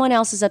because someone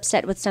else is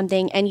upset with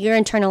something and you're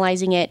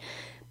internalizing it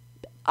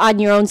on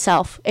your own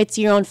self. It's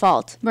your own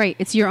fault. Right.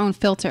 It's your own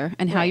filter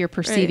and how you're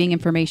perceiving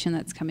information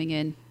that's coming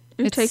in.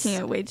 You're taking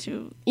it way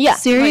too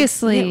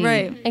seriously. Like,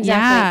 right. Exactly.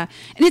 Yeah.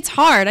 And it's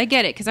hard. I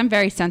get it because I'm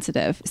very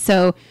sensitive.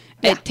 So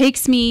it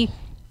takes me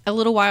a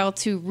little while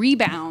to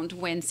rebound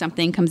when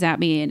something comes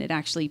at me and it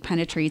actually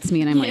penetrates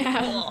me and I'm like,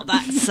 oh,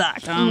 that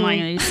sucked. Oh, am I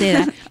going to say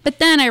that? But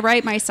then I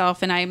write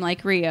myself and I'm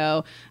like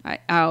Rio. I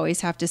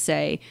always have to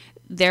say,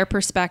 their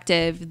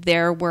perspective,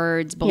 their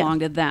words belong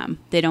to them.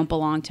 They don't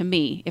belong to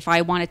me. If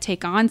I want to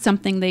take on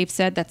something they've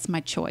said, that's my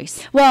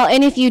choice. Well,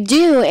 and if you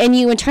do and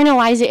you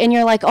internalize it and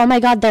you're like, oh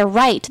my God, they're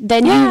right,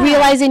 then you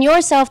realize in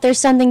yourself there's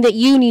something that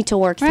you need to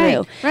work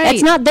through. Right.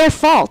 It's not their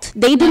fault.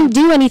 They didn't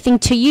do anything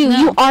to you. No.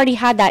 You already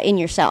had that in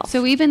yourself.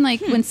 So even like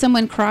when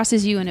someone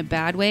crosses you in a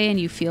bad way and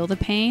you feel the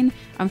pain,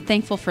 I'm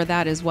thankful for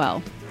that as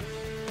well.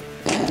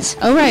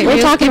 All right, we're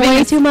talking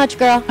way too much,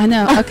 girl. I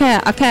know. Okay.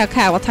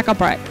 We'll take a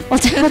break. We'll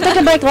take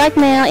a break right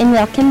now, and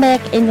we'll come back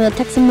and we'll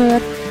take some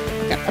more.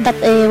 But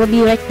we'll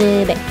be right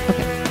back.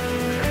 Okay.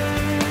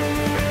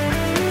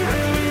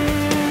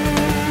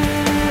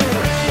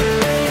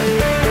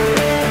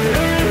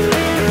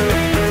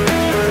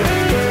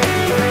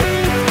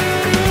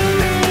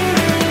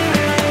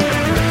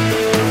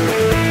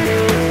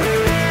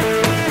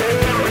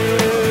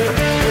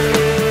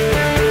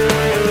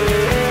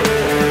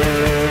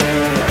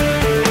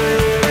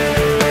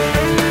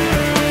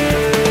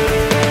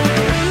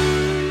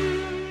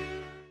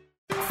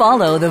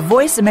 Follow the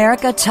Voice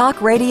America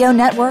Talk Radio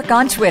Network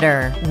on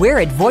Twitter. We're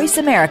at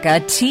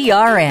VoiceAmerica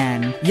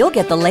TRN. You'll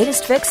get the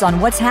latest fix on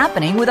what's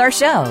happening with our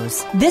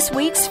shows, this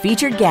week's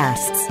featured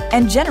guests,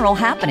 and general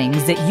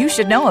happenings that you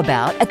should know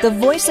about at the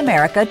Voice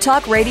America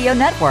Talk Radio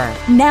Network.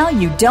 Now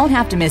you don't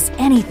have to miss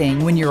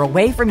anything when you're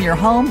away from your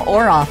home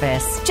or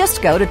office.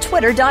 Just go to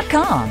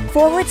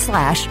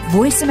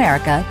twitter.com/Voice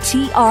America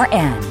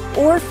TRN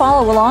or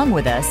follow along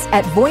with us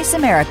at Voice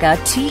America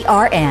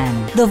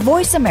TRN, the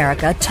Voice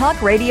America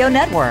Talk Radio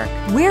Network.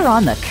 We're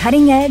on the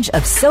cutting edge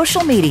of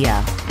social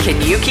media.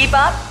 Can you keep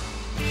up?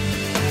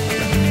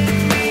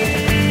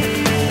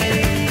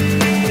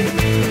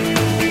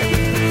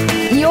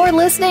 You're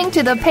listening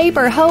to the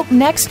Paper Hope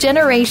Next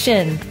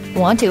Generation.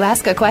 Want to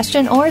ask a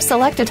question or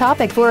select a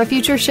topic for a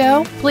future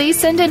show? Please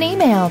send an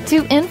email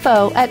to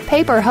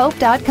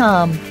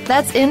info@paperhope.com.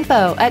 That's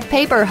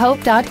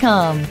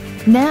info@paperhope.com.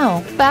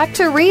 Now, back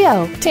to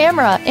Rio,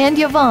 Tamara, and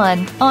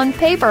Yvonne on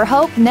Paper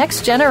Hope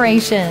Next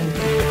Generation.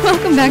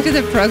 Welcome back to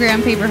the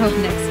program, Paper Hope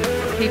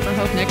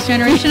Next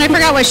Generation. I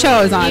forgot what show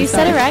I was on. You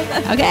said it right.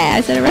 Okay,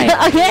 I said it right.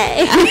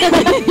 Okay.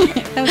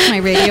 That was my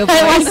radio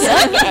voice.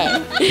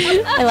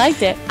 I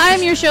liked it.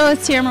 I'm your show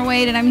host, Tamara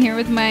Wade, and I'm here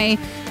with my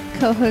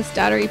co-host,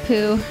 Daughtery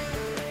Pooh.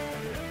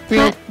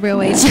 Real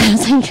Wade.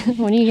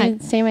 When are you going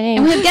to say my name?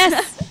 And we have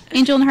guests.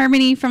 Angel and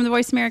Harmony from the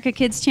Voice America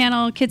Kids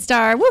channel,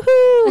 KidStar.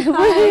 Woohoo!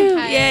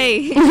 Hi.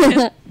 Yay.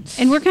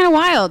 And we're kind of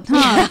wild,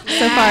 huh?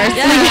 So far.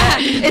 Yeah.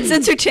 It's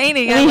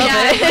entertaining. I love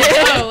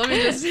it. Let me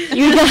just.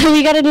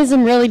 We got to do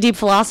some really deep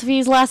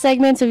philosophies last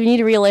segment, so if you need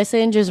to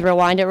re-listen, just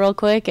rewind it real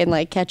quick and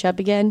like catch up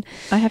again.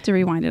 I have to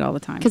rewind it all the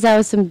time. Because that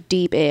was some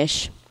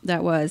deep-ish.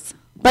 That was.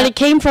 But it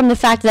came from the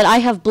fact that I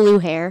have blue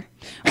hair.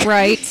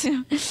 Right.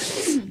 You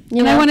and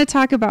know? I want to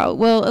talk about,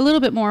 well, a little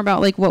bit more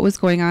about like what was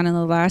going on in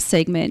the last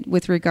segment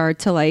with regard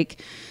to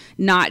like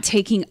not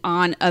taking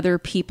on other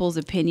people's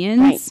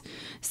opinions. Right.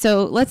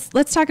 So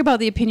let's talk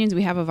about the opinions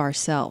we have of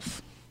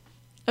ourselves.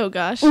 Oh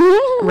gosh.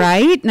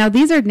 Right? Now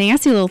these are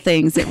nasty little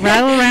things that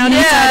rattle around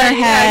inside our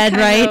head,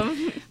 right?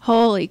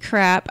 Holy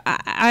crap.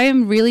 I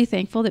am really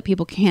thankful that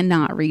people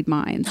cannot read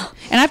minds.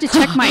 And I have to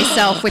check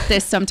myself with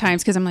this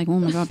sometimes because I'm like, oh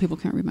my God, people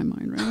can't read my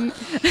mind, right?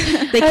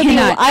 They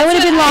cannot. I would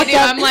have been locked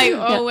up. I'm like,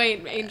 oh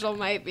wait, Angel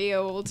might be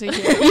able to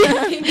hear.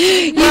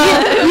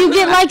 You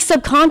get like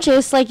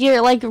subconscious, like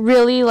you're like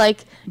really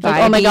like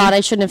oh my God,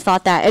 I shouldn't have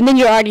thought that. And then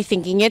you're already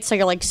thinking it, so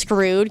you're like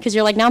screwed because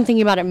you're like, now I'm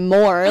thinking about it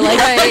more. Like,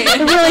 I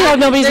really hope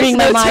nobody's reading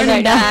my mind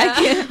right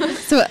now.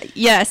 So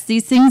yes,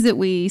 these things that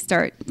we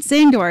start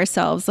saying to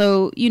ourselves.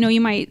 So, you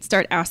might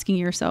start asking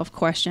yourself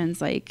questions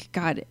like,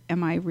 God,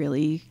 am I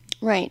really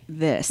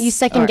this? You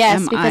second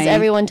guess because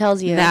everyone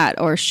tells you that,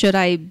 or should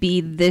I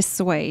be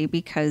this way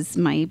because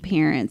my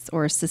parents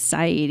or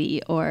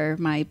society or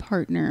my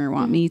partner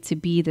want me to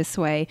be this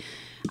way?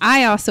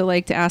 I also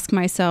like to ask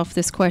myself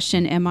this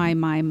question, am I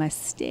my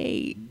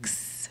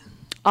mistakes?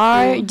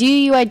 Do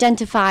you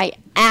identify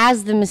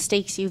as the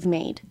mistakes you've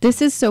made?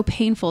 This is so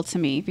painful to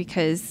me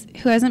because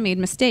who hasn't made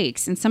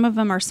mistakes? And some of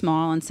them are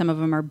small and some of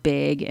them are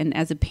big. And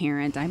as a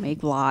parent, I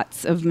make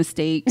lots of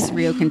mistakes.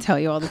 Rio can tell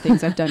you all the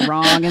things I've done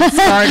wrong and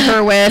scarred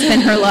her with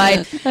in her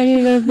life. I need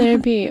to go to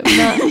therapy.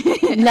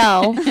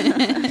 No.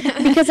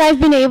 Because I've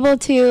been able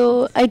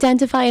to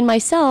identify in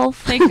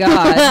myself. Thank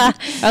God.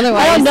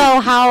 Otherwise, I don't know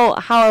how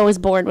I was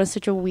born with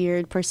such a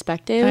weird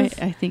perspective.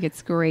 I think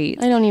it's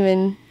great. I don't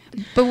even...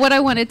 But what I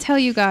want to tell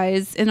you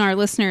guys and our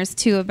listeners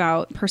too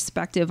about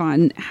perspective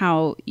on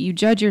how you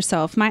judge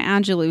yourself. Maya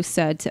Angelou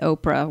said to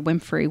Oprah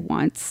Winfrey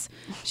once,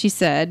 she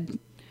said,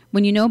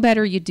 when you know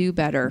better, you do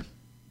better.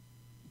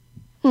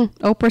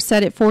 Oprah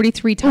said it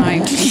 43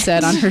 times, she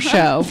said on her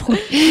show.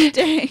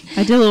 Dang.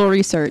 I did a little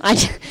research.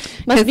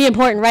 Must be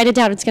important. Write it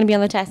down. It's going to be on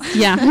the test.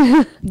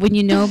 Yeah. When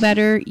you know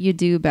better, you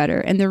do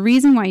better. And the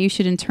reason why you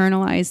should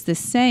internalize this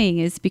saying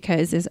is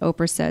because, as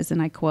Oprah says,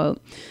 and I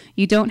quote,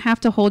 you don't have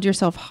to hold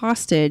yourself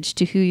hostage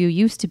to who you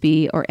used to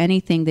be or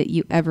anything that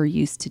you ever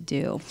used to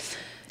do.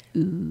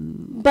 Ooh.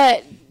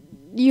 But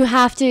you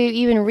have to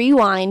even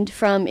rewind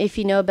from if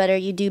you know better,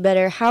 you do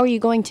better. How are you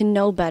going to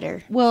know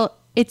better? Well,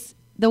 it's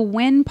the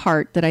when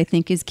part that I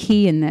think is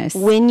key in this.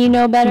 When you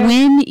know better?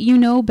 When you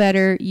know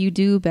better, you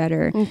do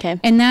better. Okay.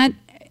 And that,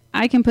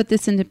 I can put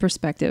this into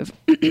perspective.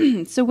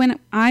 So when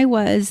I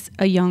was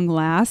a young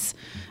lass.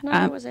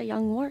 I was a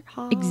young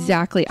warthog.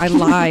 Exactly. I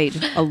lied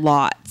a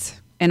lot.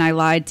 And I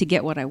lied to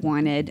get what I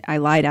wanted. I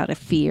lied out of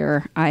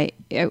fear. I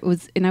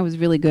was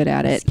really good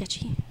at it.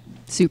 Sketchy.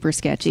 Super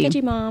sketchy.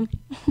 Sketchy mom.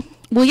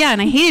 Well, yeah,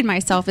 and I hated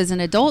myself as an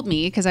adult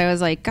me because I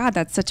was like, God,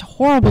 that's such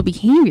horrible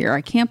behavior.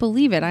 I can't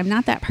believe it. I'm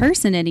not that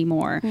person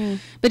anymore.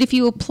 But if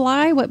you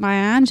apply what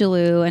Maya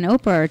Angelou and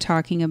Oprah are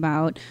talking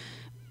about,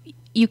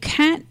 you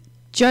can't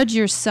judge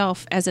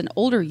yourself as an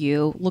older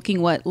you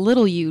looking what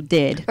little you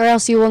did. Or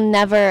else you will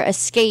never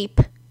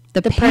escape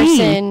the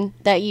person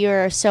that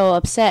you're so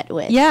upset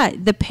with. Yeah,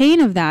 the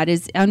pain of that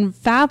is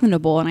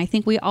unfathomable, and I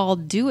think we all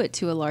do it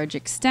to a large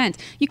extent.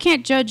 You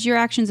can't judge your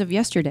actions of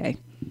yesterday.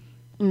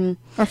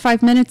 Or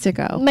 5 minutes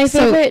ago. My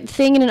favorite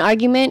thing in an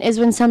argument is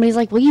when somebody's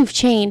like, well, you've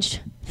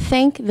changed.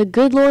 Thank the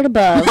good Lord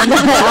above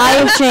that I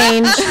have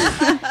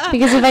changed.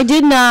 Because if I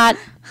did not,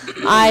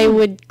 I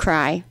would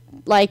cry.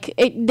 Like,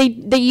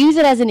 they use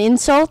it as an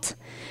insult,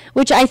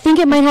 which I think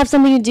it might have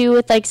something to do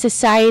with, like,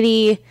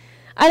 society.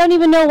 I don't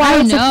even know why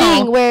it's a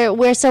thing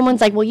where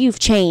someone's like, well, you've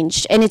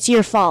changed and it's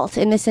your fault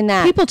and this and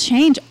that. People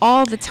change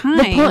all the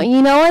time.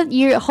 You know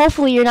what?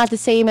 Hopefully you're not the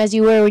same as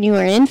you were when you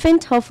were an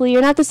infant. Hopefully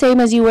you're not the same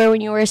as you were when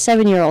you were a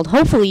 7-year-old.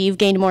 Hopefully you've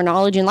gained more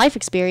knowledge and life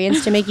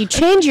experience to make you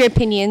change your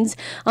opinions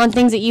on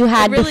things that you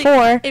had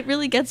before. It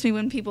really gets me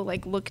when people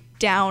like look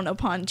down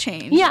upon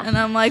change. Yeah. And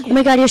I'm like, oh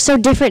my God, you're so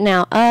different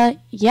now.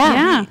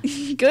 Yeah.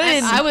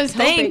 Good. I was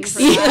Thanks.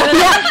 hoping for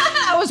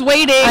that. I was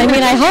waiting. I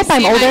mean, I hope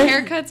I'm older. My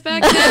haircuts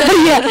back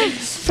then. Yeah.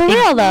 For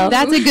real though.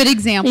 That's a good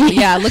example.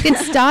 Yeah. Look at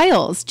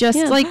styles. Just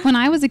like when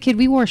I was a kid,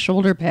 we wore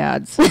shoulder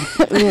pads.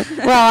 Well,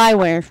 I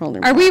wear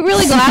shoulder pads. Are we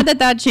really glad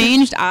that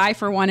changed? I,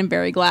 for one, am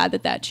very glad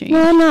that changed.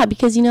 No, I'm not,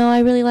 because I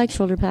really like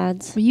shoulder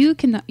pads. Well, you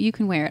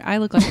can wear it. I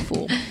look like a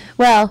fool.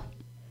 Well,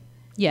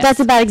 yes. That's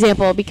a bad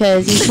example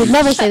because you should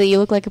never say that you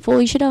look like a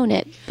fool. You should own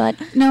it. But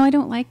no, I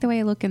don't like the way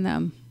I look in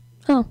them.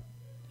 Oh.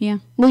 Yeah.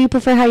 Will you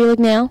prefer how you look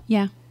now?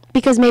 Yeah.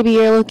 Because maybe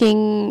you're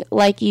looking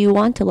like you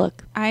want to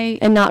look.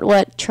 And not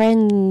what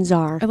trends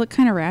are. I look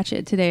kind of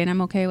ratchet today, and I'm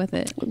okay with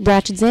it.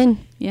 Ratchet's in.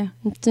 Yeah.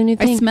 It's a new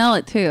thing. I smell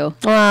it, too.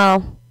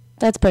 Wow.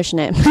 That's pushing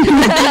it.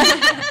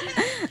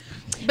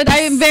 But I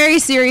am very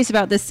serious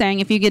about this saying.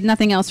 If you get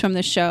nothing else from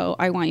this show,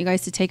 I want you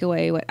guys to take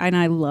away and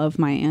I love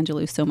Maya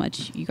Angelou so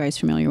much. You guys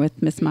familiar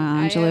with Miss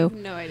Maya Angelou? I have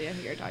no idea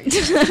who you're talking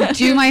to.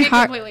 Do my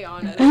heart. Completely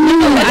honest.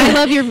 I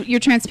love your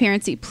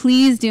transparency.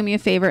 Please do me a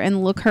favor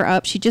and look her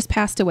up. She just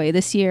passed away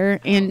this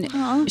year,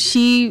 and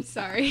she.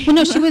 Sorry. Well,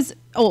 no, she was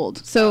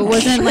old, so it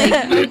wasn't like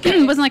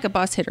it wasn't like a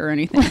bus hit her or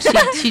anything.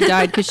 She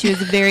died because she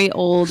was a very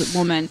old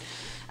woman.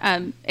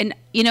 And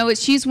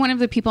she's one of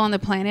the people on the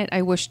planet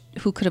I wish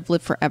who could have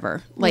lived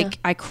forever. Like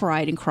I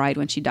cried and cried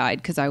when she died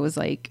because I was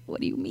like,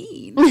 what do you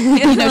mean?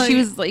 She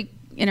was like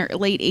in her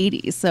late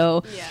 80s.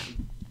 So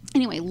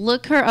Anyway,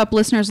 look her up,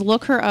 listeners.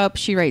 Look her up.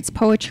 She writes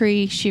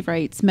poetry. She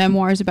writes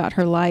memoirs about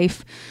her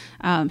life.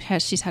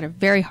 She's had a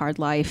very hard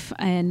life,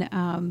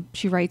 and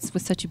she writes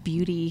with such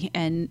beauty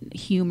and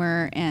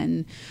humor,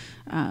 and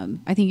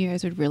I think you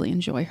guys would really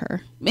enjoy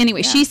her.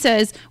 Anyway, she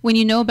says, when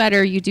you know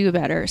better, you do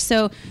better.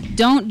 So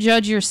don't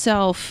judge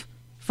yourself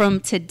from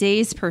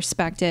today's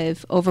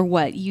perspective over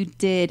what you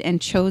did and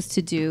chose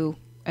to do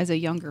as a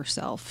younger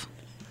self.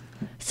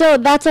 So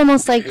that's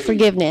almost like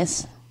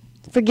forgiveness.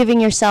 Forgiving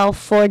yourself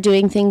for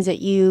doing things that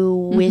you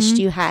wished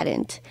you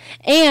hadn't.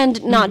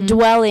 And not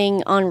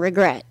dwelling on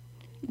regret.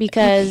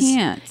 Because,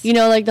 you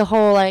know, like the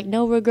whole, like,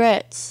 no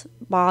regrets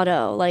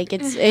motto. Like,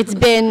 it's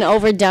been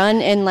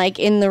overdone and, like,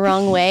 in the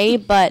wrong way.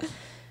 But,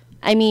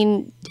 I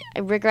mean,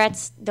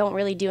 regrets don't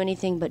really do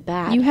anything but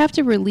bad. You have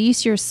to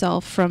release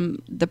yourself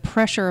from the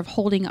pressure of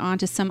holding on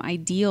to some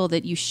ideal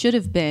that you should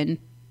have been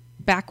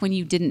back when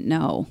you didn't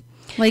know.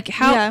 Like,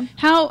 how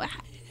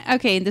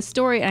okay, the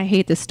story, I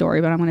hate this story,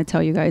 but I'm going to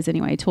tell you guys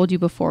anyway. I told you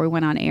before we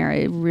went on air,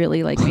 it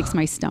really like makes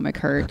my stomach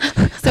hurt.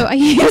 So I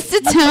used to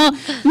tell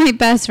my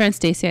best friend,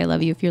 Stacy, I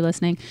love you if you're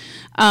listening,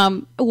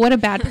 what a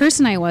bad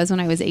person I was when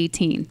I was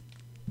 18.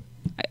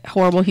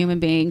 Horrible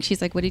human being.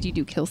 She's like, what did you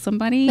do? Kill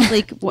somebody?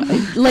 Like,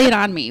 lay it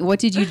on me. What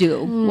did you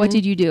do? What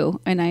did you do?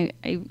 And I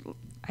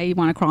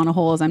want to crawl in a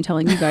hole as I'm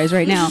telling you guys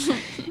right now.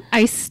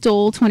 I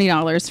stole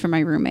 $20 from my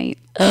roommate.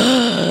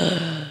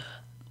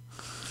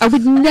 I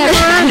would never.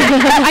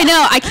 I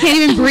know. I can't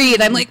even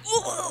breathe. I'm like,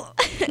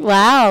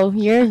 wow,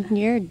 you're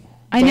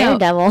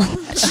daredevil.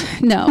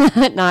 No,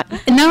 not.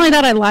 And not only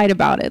that, I lied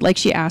about it. Like,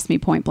 she asked me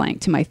point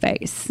blank to my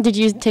face. Did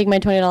you take my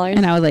 $20?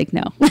 And I was like,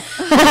 no.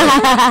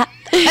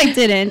 I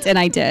didn't, and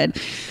I did.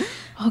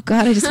 Oh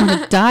God, I just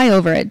want to die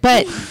over it.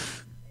 But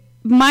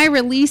my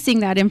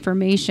releasing that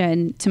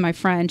information to my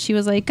friend, she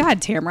was like,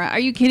 God, Tamara, are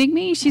you kidding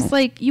me? She's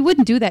like, you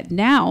wouldn't do that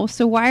now.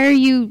 So why are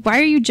you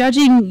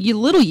judging you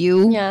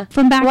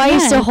from back then? Why are you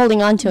still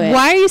holding on to it?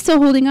 Why are you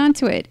still holding on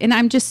to it? And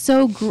I'm just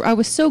I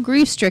was so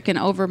grief stricken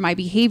over my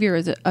behavior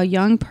as a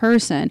young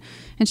person.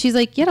 And she's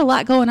like, you had a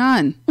lot going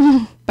on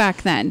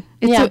back then.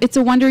 It's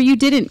a wonder you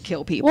didn't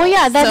kill people. Well,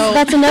 yeah,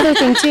 that's another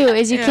thing too,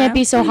 is you can't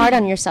be so hard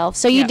on yourself.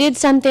 So you did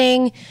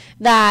something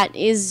that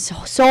is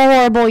so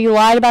horrible. You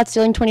lied about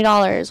stealing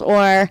 $20,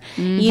 or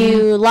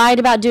you lied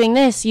about doing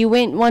this. You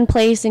went one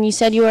place and you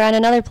said you were at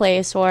another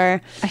place, or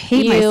I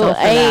hate myself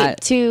for that.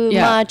 ate too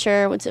much,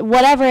 or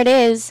whatever it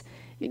is.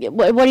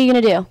 What are you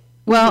going to do?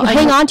 Well,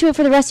 hang on to it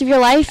for the rest of your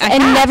life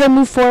and never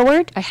move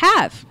forward? I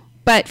have.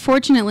 But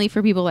fortunately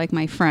for people like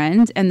my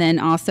friend, and then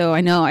also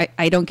I know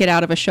I don't get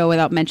out of a show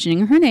without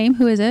mentioning her name.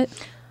 Who is it?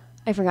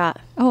 I forgot.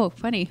 Oh,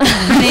 funny.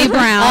 Renee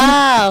Brown.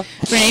 Oh.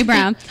 Renee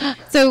Brown.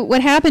 So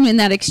what happened in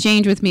that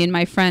exchange with me and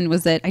my friend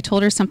was that I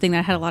told her something that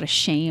I had a lot of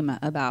shame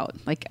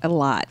about, like a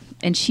lot.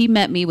 And she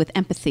met me with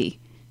empathy.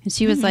 And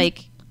she was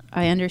like,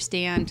 I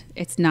understand.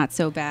 It's not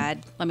so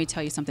bad. Let me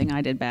tell you something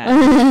I did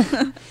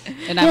bad.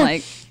 And I'm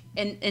like...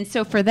 And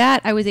so for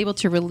that, I was able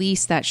to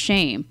release that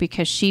shame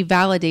because she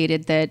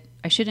validated that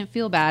I shouldn't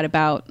feel bad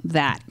about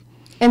that.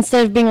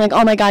 Instead of being like,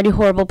 oh my God, you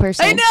horrible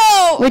person. I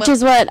know! Which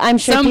is what I'm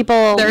sure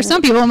people... There are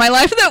some people in my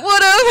life that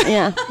would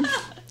have.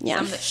 Yeah.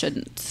 Some that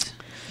shouldn't.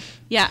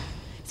 Yeah.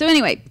 So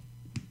anyway,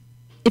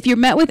 if you're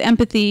met with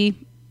empathy...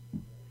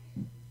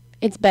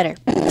 It's better.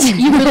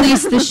 You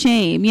release the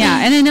shame.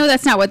 Yeah. And I know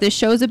that's not what this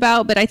show's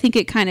about, but I think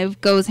it kind of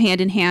goes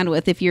hand in hand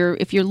with if you're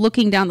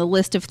looking down the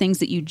list of things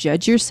that you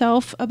judge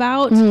yourself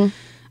about,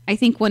 I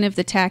think one of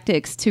the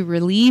tactics to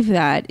relieve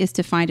that is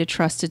to find a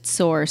trusted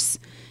source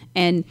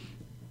and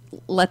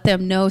let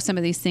them know some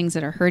of these things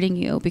that are hurting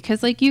you.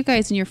 Because like you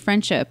guys in your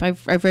friendship,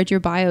 I've read your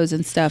bios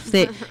and stuff,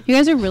 that you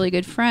guys are really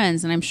good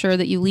friends, and I'm sure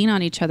that you lean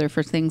on each other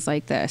for things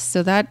like this.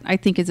 So that I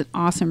think is an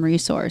awesome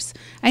resource.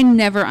 I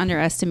never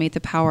underestimate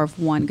the power of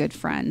one good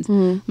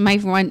friend.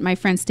 My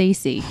friend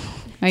Stacy,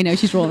 I know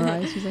she's rolling her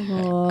eyes. She's like,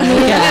 oh,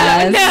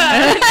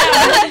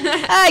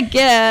 I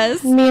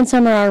guess. Me and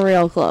Summer are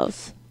real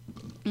close.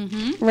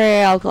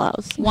 Real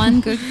close.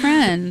 One good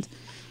friend.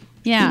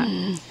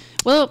 Yeah.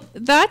 Well,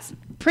 that's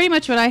pretty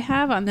much what I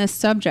have on this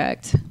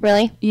subject.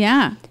 Really?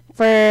 Yeah.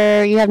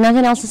 You have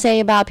nothing else to say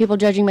about people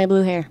judging my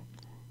blue hair?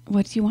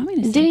 What do you want me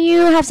to say? Didn't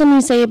you have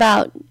something to say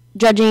about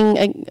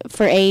judging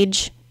for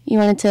age? You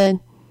wanted to,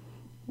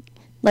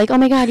 like, oh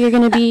my God, you're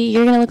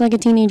gonna look like a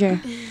teenager.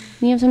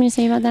 Do you have something to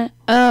say about that?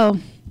 Oh,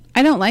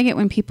 I don't like it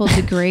when people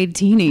degrade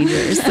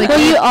teenagers. Like,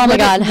 oh my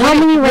God,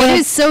 what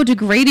is so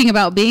degrading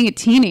about being a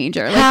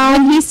teenager? Like,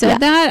 when he said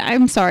that,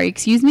 I'm sorry,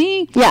 excuse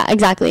me? Yeah,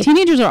 exactly.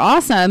 Teenagers are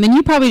awesome, and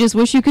you probably just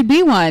wish you could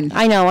be one.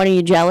 I know. What, are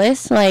you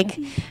jealous? Like,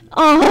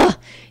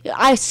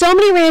 so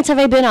many rants have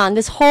I been on.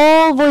 This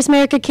whole Voice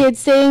America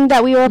Kids thing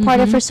that we were a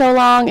part of for so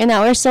long, and that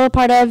we're still a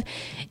part of,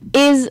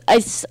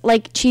 is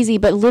like cheesy,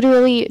 but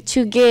literally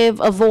to give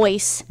a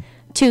voice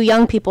to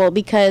young people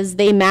because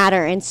they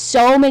matter, and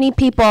so many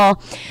people,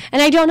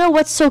 and I don't know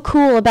what's so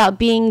cool about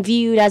being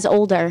viewed as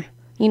older,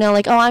 you know,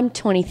 like, oh, I'm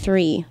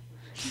 23,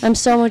 I'm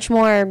so much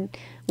more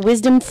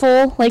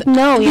wisdomful. Like,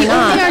 no, you're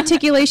not. The only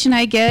articulation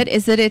I get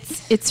is that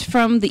it's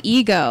from the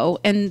ego,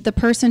 and the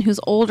person who's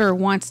older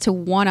wants to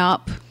one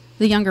up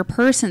the younger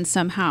person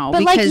somehow. But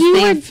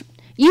because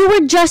you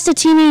were just a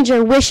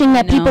teenager wishing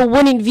that people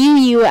wouldn't view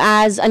you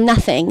as a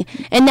nothing.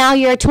 And now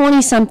you're a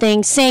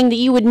 20-something saying that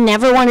you would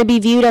never want to be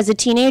viewed as a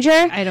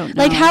teenager. I don't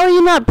know. Like, how are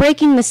you not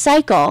breaking the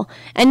cycle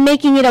and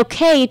making it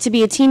okay to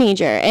be a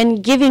teenager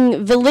and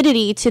giving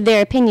validity to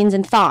their opinions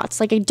and thoughts?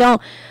 Like, I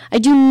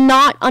do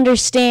not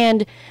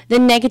understand the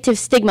negative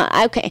stigma.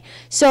 Okay,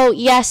 so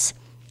yes,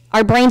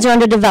 our brains are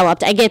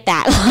underdeveloped. I get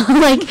that.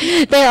 Like,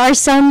 there are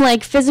some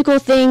like physical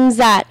things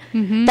that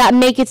that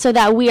make it so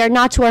that we are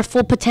not to our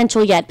full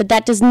potential yet. But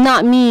that does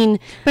not mean.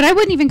 But I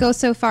wouldn't even go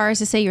so far as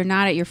to say you're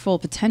not at your full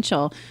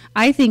potential.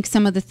 I think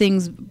some of the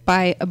things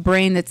by a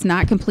brain that's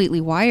not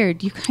completely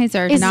wired, you guys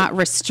are not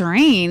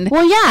restrained.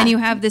 Well, yeah. And you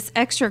have this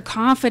extra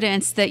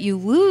confidence that you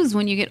lose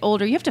when you get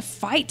older. You have to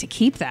fight to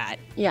keep that.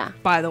 Yeah.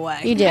 By the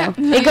way. You do.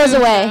 It goes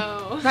away.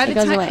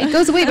 It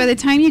goes away. By the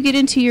time you get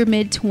into your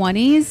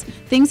mid-20s,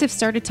 things have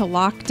started to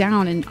lock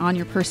down on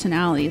your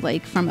personality,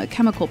 like from a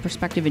chemical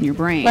perspective in your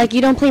brain. Like,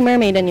 you don't play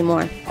mermaid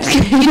anymore.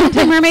 You don't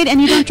play mermaid,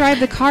 and you don't drive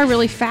the car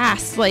really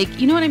fast. Like,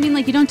 you know what I mean?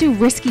 Like, you don't do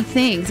risky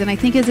things. And I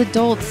think as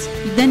adults,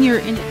 then you're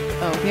in...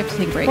 Oh, we have to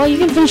take a break. Well, you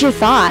can finish your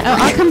thought. Oh,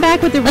 I'll come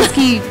back with the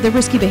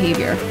risky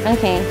behavior.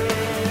 Okay.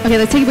 Okay,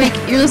 let's take a break.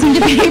 You're listening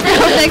to Paper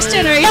Hope Next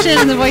Generation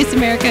on the Voice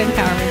America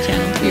Empowerment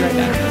Channel. Be right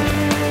back.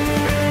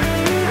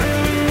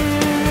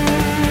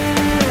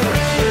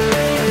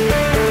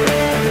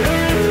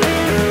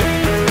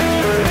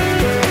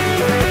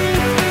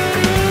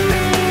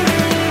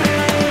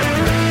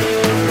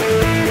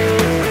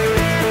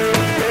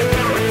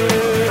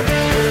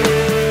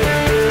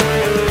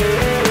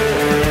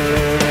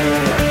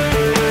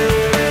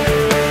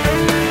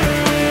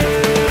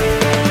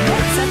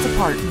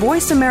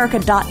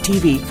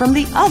 VoiceAmerica.tv from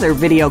the other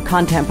video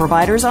content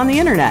providers on the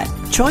internet.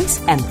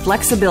 Choice and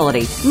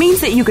flexibility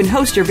means that you can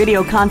host your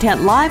video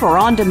content live or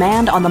on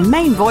demand on the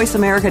main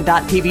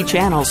VoiceAmerica.tv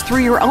channels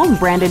through your own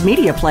branded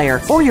media player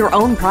or your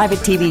own private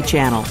TV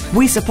channel.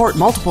 We support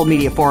multiple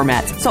media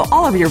formats, so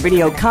all of your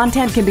video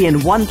content can be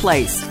in one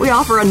place. We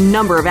offer a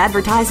number of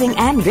advertising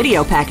and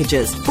video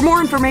packages. For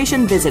more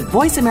information, visit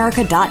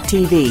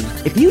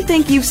VoiceAmerica.tv. If you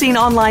think you've seen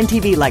online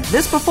TV like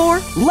this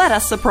before, let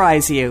us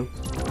surprise you.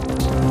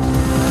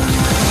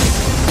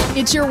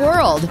 It's your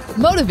world.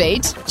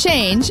 Motivate,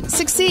 change,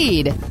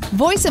 succeed.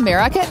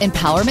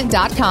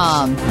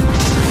 VoiceAmericaEmpowerment.com.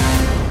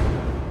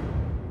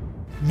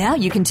 Now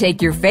you can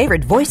take your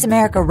favorite Voice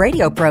America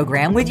radio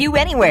program with you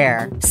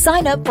anywhere.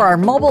 Sign up for our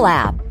mobile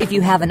app if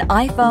you have an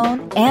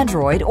iPhone,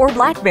 Android, or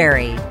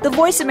BlackBerry. The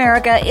Voice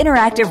America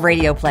Interactive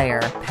Radio Player,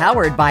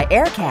 powered by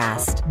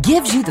Aircast,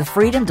 gives you the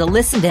freedom to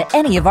listen to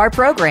any of our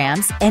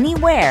programs,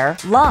 anywhere,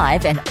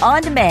 live and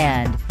on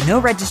demand.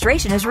 No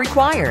registration is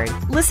required.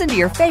 Listen to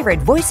your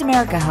favorite Voice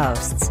America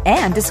hosts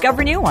and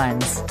discover new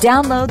ones.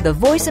 Download the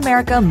Voice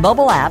America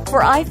mobile app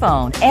for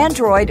iPhone,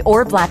 Android,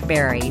 or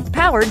BlackBerry,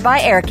 powered by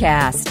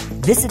Aircast.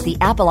 Visit the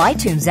Apple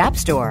iTunes App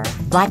Store,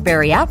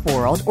 BlackBerry App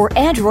World, or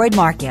Android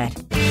Market.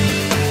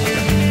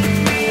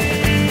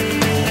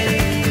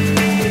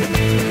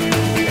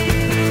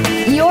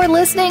 You're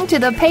listening to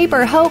the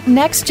Paper Hope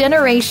Next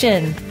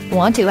Generation.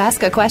 Want to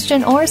ask a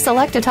question or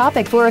select a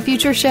topic for a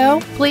future show?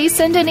 Please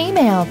send an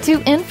email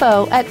to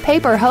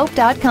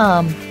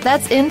info@paperhope.com.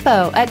 That's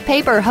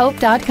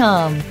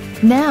info@paperhope.com.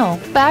 Now,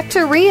 back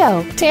to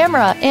Rio,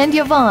 Tamara, and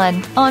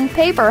Yvonne on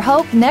Paper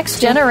Hope Next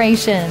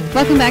Generation.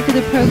 Welcome back to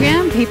the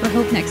program, Paper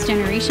Hope Next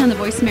Generation on the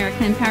Voice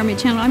America Empowerment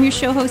Channel. I'm your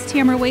show host,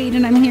 Tamara Wade,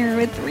 and I'm here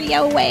with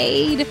Rio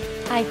Wade.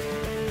 Hi.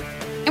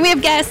 And we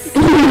have guests,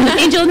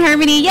 Angel and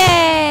Harmony,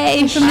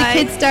 yay! From the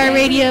KidStar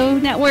Radio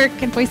Network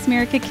and Voice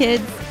America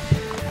Kids.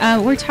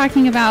 We're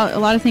talking about a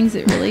lot of things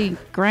that really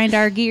grind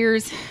our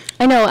gears.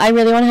 I know, I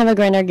really want to have a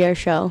grind our gears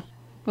show.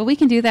 Well, we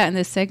can do that in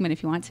this segment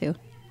if you want to.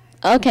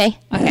 Okay,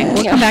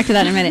 we'll come back to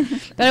that in a minute.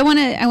 But I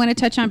want to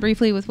touch on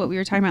briefly with what we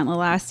were talking about in the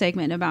last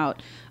segment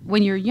about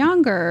when you're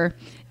younger,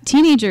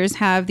 teenagers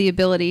have the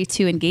ability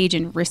to engage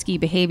in risky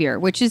behavior,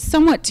 which is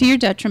somewhat to your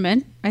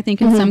detriment. I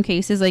think in some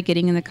cases, like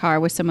getting in the car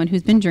with someone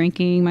who's been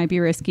drinking might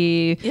be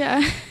risky.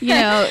 Yeah. You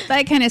know,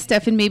 that kind of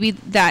stuff. And maybe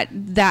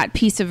that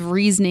piece of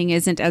reasoning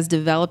isn't as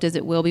developed as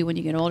it will be when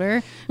you get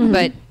older.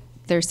 But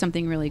there's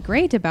something really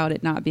great about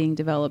it not being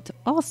developed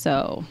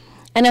also.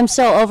 And I'm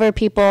so over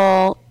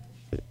people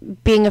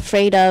being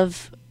afraid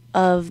of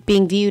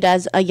being viewed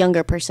as a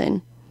younger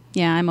person.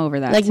 Yeah, I'm over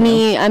that. Like too.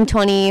 me, I'm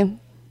 20,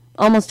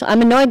 almost.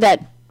 I'm annoyed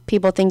that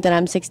people think that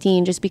I'm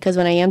 16 just because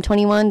when I am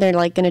 21, they're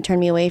like going to turn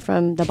me away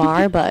from the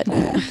bar. But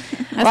that's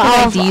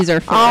what IDs are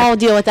for. I'll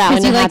deal with that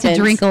when it happens. You like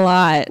to drink a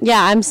lot.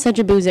 Yeah, I'm such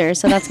a boozer,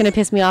 so that's going to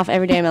piss me off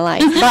every day of my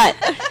life. But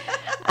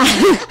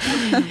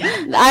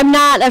I'm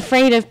not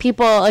afraid of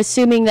people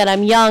assuming that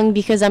I'm young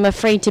because I'm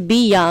afraid to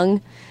be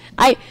young.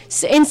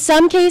 In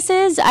some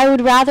cases, I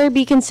would rather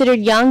be considered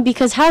young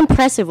because how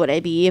impressive would I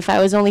be if I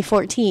was only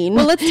 14?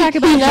 Well, let's talk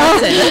about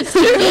Judson. That's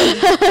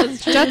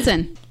true.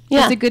 Judson.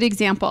 Yeah. That's a good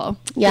example.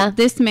 Yeah.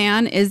 This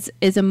man is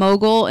a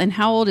mogul, and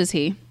how old is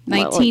he?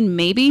 19,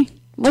 maybe?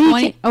 What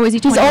 20? Oh, is he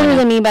 20? He's older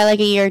than me by like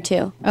a year or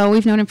two. Oh,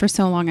 we've known him for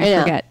so long,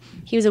 I forget.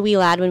 He was a wee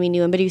lad when we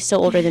knew him, but he was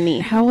still older than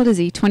me. How old is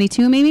he?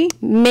 22 maybe?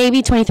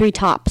 Maybe 23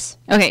 tops.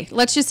 Okay,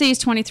 let's just say he's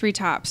 23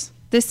 tops.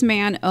 This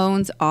man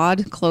owns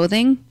Odd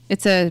Clothing.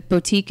 It's a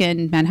boutique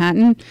in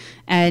Manhattan,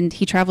 and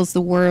he travels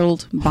the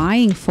world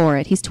buying for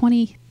it. He's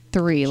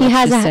 23,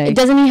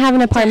 Doesn't he have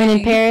an apartment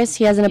in Paris?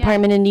 He has an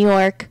apartment in New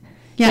York.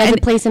 Yeah, he has a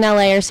place in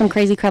LA or some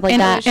crazy crap like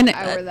that. And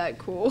I were that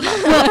cool.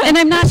 Well, and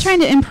I'm not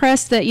trying to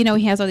impress that,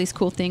 he has all these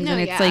cool things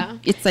and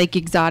it's like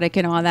exotic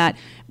and all that.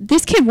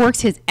 This kid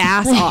works his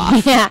ass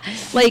off. Yeah.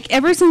 Like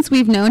ever since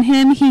we've known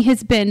him, he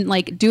has been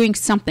like doing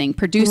something,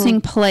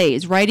 producing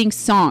plays, writing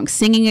songs,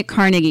 singing at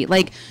Carnegie,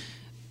 like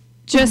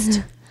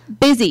just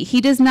busy.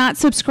 He does not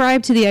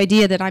subscribe to the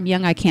idea that I'm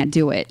young, I can't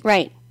do it.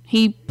 Right.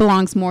 He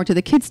belongs more to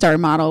the KidStar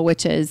model,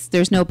 which is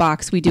there's no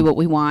box. We do what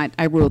we want.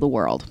 I rule the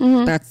world.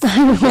 That's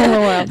I rule the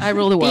world. I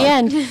rule the world. The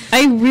end.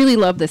 I really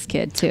love this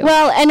kid too.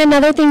 Well, and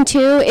another thing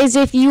too is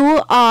if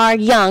you are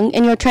young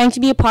and you're trying to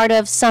be a part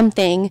of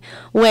something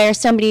where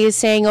somebody is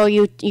saying, "Oh,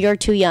 you're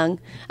too young."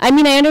 I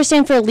mean, I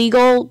understand for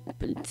legal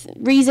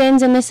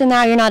reasons and this and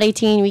that. You're not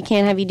 18. We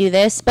can't have you do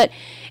this. But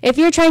if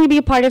you're trying to be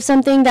a part of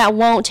something that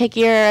won't take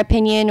your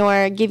opinion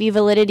or give you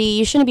validity,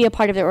 you shouldn't be a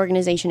part of their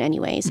organization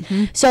anyways.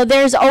 So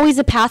there's always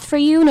a path for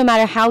you, no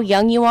matter how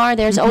young you are.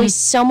 There's always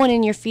someone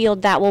in your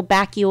field that will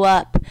back you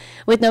up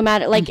with no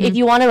matter, like if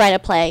you want to write a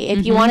play,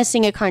 if you want to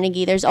sing at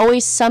Carnegie, there's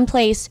always some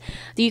place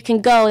that you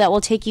can go that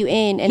will take you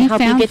in and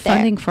help you get there. He found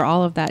funding for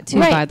all of that too,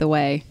 by the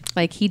way.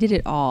 Like he did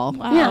it all.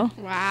 Wow. Yeah.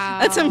 Wow.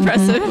 That's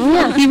impressive.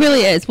 Yeah. He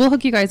really is. We'll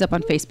hook you guys up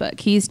on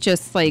Facebook. He's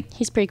just like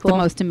he's pretty cool. The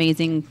most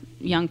amazing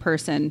young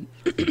person.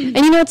 And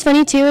you know what's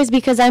funny too is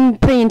because I'm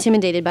pretty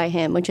intimidated by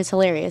him, which is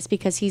hilarious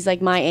because he's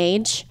like my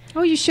age.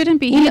 Oh, you shouldn't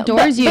be. He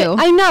adores you. But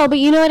I know, but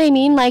you know what I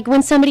mean? Like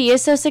when somebody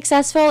is so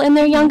successful and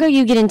they're younger,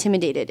 you get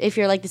intimidated if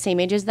you're like the same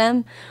age as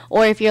them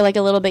or if you're like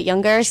a little bit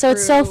younger. So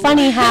it's so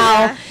funny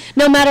how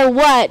no matter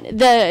what,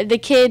 the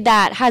kid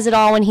that has it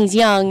all when he's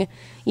young,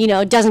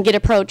 doesn't get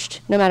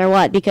approached no matter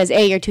what because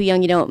A, you're too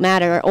young, you don't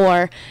matter,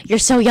 or you're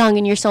so young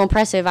and you're so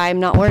impressive, I'm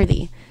not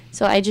worthy.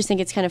 So I just think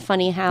it's kind of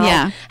funny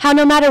how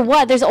no matter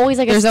what, there's always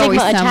like a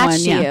stigma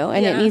attached to you,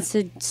 and it needs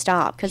to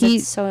stop because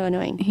it's so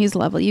annoying. He's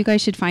lovely. You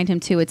guys should find him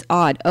too. It's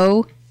Odd,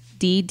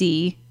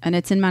 ODD, and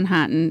it's in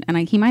Manhattan.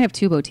 And he might have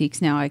 2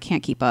 boutiques now. I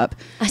can't keep up.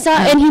 I saw,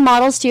 and he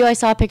models too. I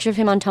saw a picture of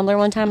him on Tumblr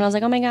one time, and I was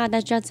like, oh my God,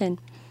 that's Judson.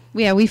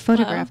 Yeah, we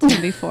photographed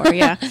him before.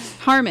 Yeah,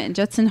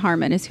 Judson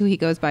Harmon is who he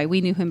goes by. We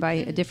knew him by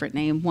a different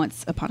name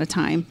once upon a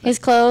time. His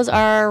clothes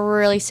are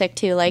really sick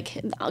too. Like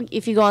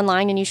if you go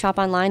online and you shop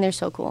online, they're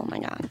so cool. Oh my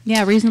God.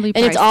 Yeah, reasonably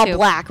priced. And it's all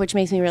black, which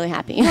makes me really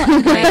happy.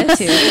 Great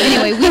too.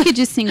 Anyway, we could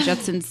just sing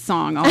Judson's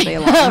song all day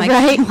long.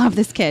 I love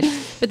this kid.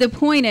 But the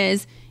point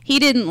is, he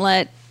didn't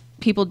let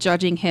people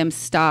judging him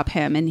stop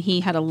him, and he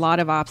had a lot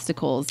of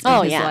obstacles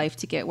in his life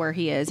to get where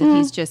he is, and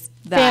he's just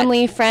that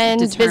family,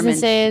 friends,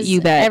 businesses,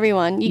 you bet.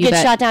 Everyone. You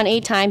get shot down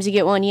 8 times, you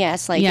get 1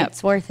 yes. Like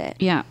it's worth it.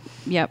 Yeah,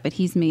 but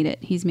he's made it.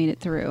 He's made it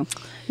through.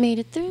 Made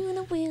it through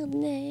the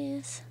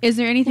wilderness. Is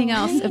there anything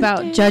else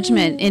about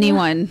Judgment?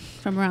 Anyone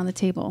from around the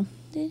table?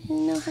 Didn't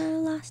know how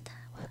lost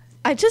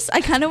I was.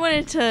 I kind of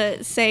wanted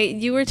to say,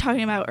 you were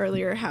talking about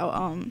earlier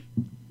how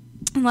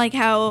like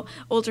how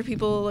older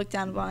people look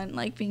down upon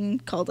like being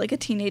called like a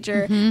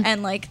teenager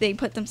and like they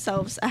put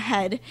themselves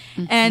ahead,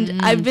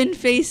 and I've been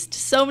faced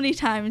so many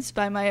times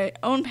by my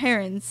own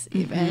parents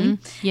even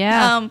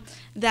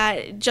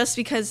that just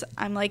because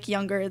I'm like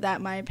younger,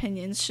 that my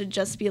opinions should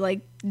just be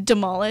like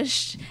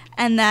demolished,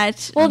 and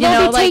that they'll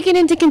be taken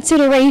into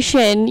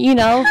consideration,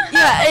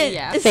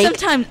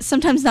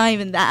 sometimes not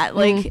even that,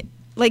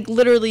 like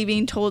literally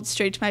being told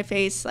straight to my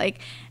face, like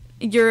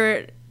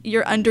you're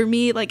under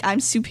me, like I'm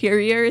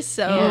superior,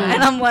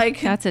 and I'm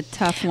like, that's a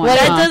tough one. Well,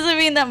 that doesn't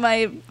mean that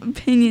my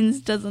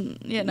opinions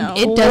doesn't, It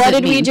doesn't. What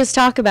did we just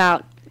talk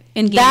about?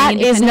 That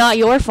is not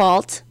your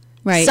fault.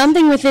 Right.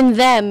 Something within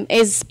them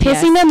is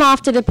pissing them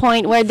off to the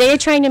point where they're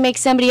trying to make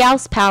somebody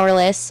else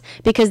powerless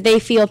because they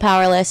feel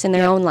powerless in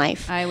their own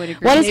life. I would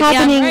agree. What is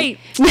happening?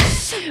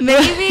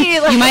 Maybe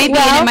like, you might be,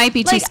 and it might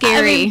be too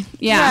scary. I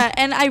mean,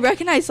 and I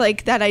recognize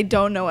like that I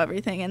don't know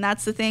everything, and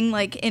that's the thing.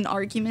 Like in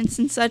arguments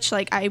and such,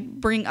 like I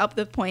bring up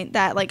the point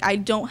that like I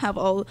don't have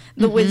all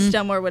the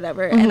wisdom or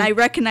whatever, and I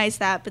recognize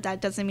that, but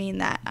that doesn't mean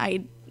that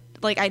I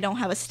don't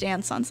have a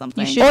stance on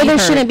something. Or there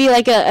shouldn't be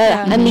like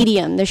a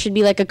medium. There should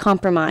be like a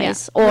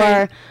compromise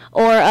or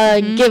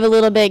give a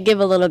little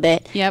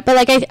bit. Yep. But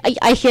like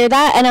I hear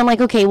that and I'm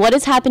like, okay, what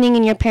is happening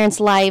in your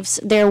parents' lives,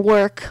 their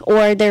work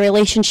or their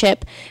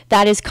relationship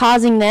that is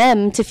causing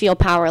them to feel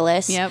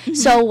powerless? Yep.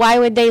 So why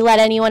would they let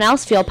anyone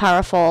else feel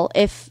powerful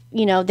if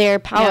they're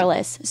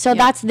powerless? So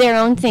that's their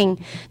own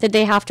thing that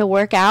they have to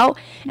work out.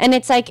 And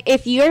it's like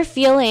if you're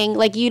feeling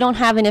like you don't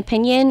have an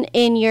opinion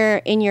in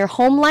your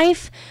home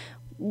life,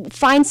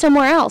 find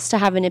somewhere else to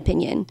have an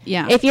opinion.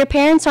 Yeah. If your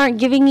parents aren't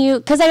giving you,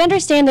 because I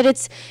understand that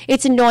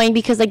it's annoying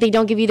because like they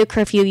don't give you the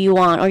curfew you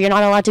want, or you're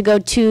not allowed to go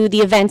to the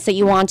events that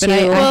you want to.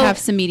 I have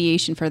some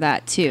mediation for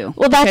that too.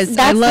 Well,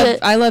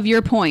 I love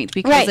your point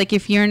because like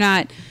if you're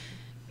not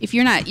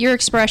your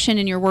expression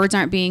and your words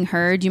aren't being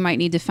heard, you might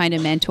need to find a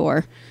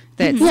mentor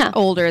that's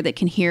older that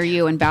can hear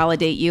you and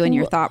validate you and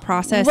your thought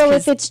process. Well,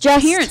 if it's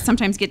just parents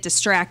sometimes get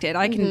distracted.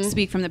 I can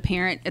speak from the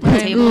parent at the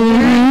table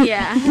here.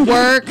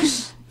 Yeah.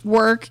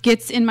 Work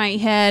gets in my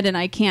head and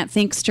I can't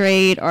think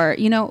straight, or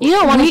you don't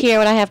want to hear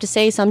what I have to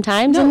say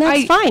sometimes, and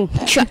that's fine.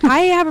 I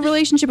have a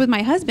relationship with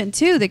my husband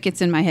too that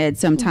gets in my head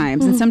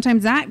sometimes, and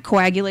sometimes that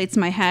coagulates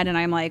my head, and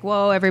I'm like,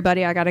 whoa,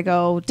 everybody, I gotta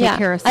go take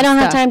care of some I don't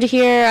stuff. have time to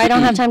hear. I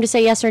don't have time to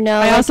say yes or no.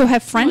 I also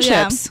have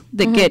friendships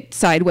that get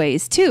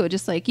sideways too,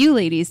 just like you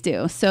ladies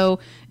do.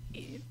 So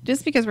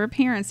just because we're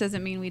parents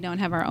doesn't mean we don't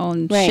have our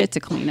own shit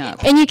to clean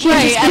up. And you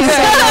can't just you know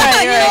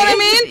what I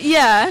mean?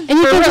 Yeah. And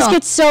you can just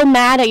get so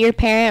mad at your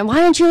parent.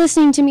 Why aren't you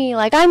listening to me?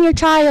 Like, I'm your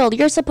child.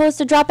 You're supposed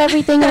to drop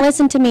everything and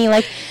listen to me.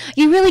 Like,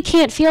 you really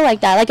can't feel like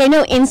that. Like, I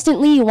know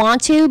instantly you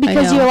want to,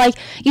 because you're like,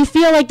 you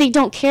feel like they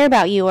don't care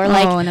about you, or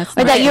like,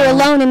 or that you're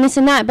alone and this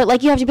and that. But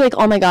like, you have to be like,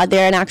 oh my God,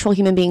 they're an actual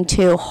human being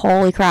too.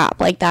 Holy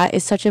crap. Like, that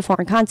is such a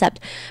foreign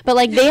concept. But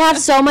like, they have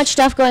so much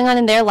stuff going on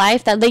in their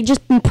life that they just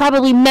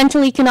probably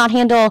mentally cannot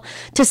handle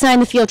to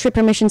sign the field trip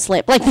permission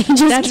slip. Like, they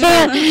just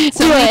can't.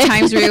 So many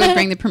times Rio would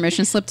bring the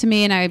permission slip to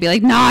me and I would be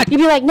like, not. You'd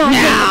be like, no, I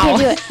can't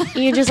do it.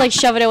 You just like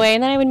shove it away,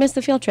 and then I would miss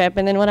the field trip,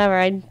 and then whatever,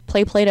 I'd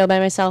play Play-Doh by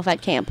myself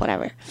at camp,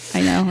 whatever.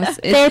 I know.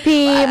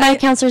 Therapy, my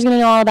counselor's going to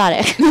know all about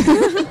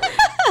it.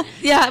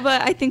 Yeah,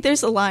 but I think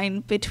there's a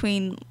line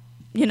between,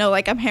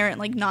 like a parent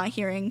like not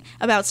hearing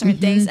about certain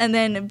things and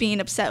then being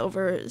upset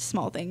over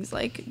small things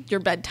like your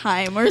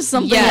bedtime or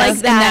something like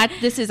that.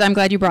 And I'm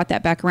glad you brought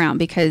that back around,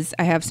 because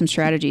I have some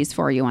strategies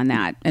for you on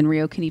that, and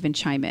Rio can even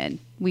chime in.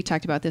 We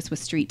talked about this with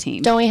Street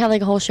Team. Don't we have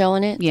like a whole show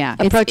on it? Yeah.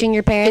 Approaching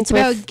your parents. It's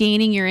about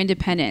gaining your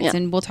independence.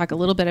 And we'll talk a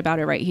little bit about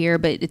it right here,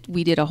 but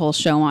we did a whole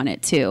show on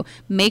it too.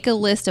 Make a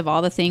list of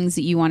all the things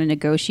that you want to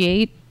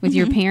negotiate with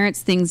your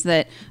parents, things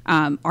that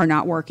are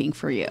not working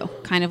for you,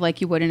 kind of like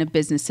you would in a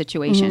business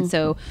situation.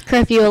 So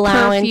curfew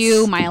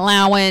allowance, my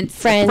allowance,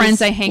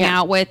 friends I hang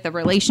out with, the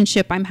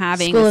relationship I'm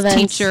having, school as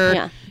events,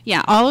 teacher.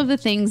 Yeah, all of the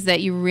things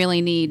that you really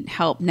need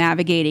help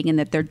navigating, and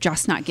that they're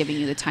just not giving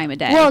you the time of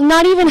day. Well,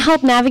 not even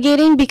help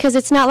navigating, because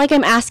it's not like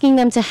I'm asking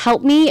them to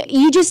help me.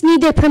 You just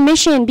need their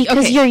permission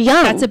because you're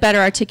young. That's a better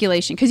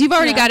articulation, because you've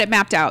already got it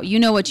mapped out. You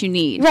know what you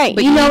need. Right.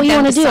 But you know what you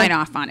want to do. Sign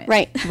off on it.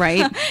 Right.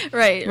 Right.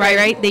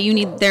 That you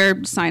need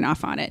their sign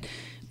off on it.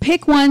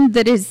 Pick one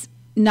that is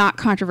not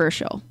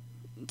controversial.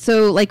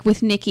 So like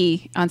with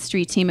Nikki on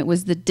Street Team, it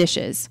was the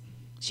dishes.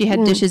 She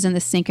had dishes in the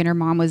sink, and her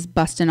mom was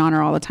busting on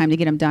her all the time to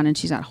get them done, and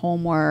she's got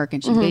homework,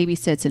 and she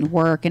babysits and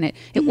work, and it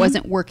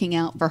wasn't working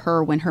out for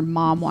her when her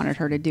mom wanted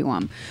her to do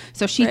them.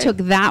 So she took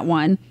that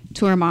one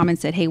to her mom and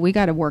said, hey, we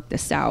got to work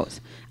this out.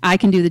 I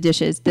can do the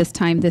dishes this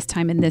time,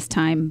 and this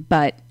time,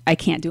 but I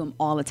can't do them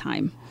all the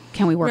time.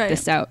 Can we work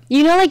this out?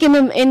 You know, like in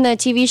the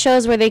TV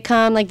shows where they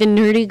come, like the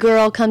nerdy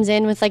girl comes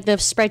in with like the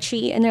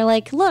spreadsheet, and they're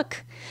like,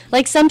 look.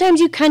 Like, sometimes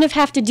you kind of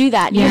have to do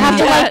that. You have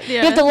to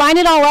you have to line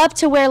it all up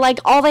to where like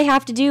all they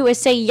have to do is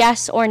say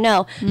yes or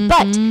no.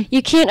 But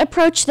you can't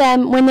approach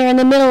them when they're in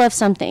the middle of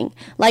something.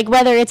 Like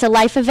whether it's a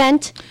life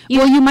event.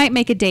 You might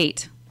make a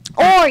date.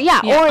 Or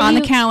on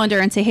the calendar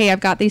and say, hey,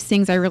 I've got these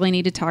things I really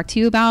need to talk to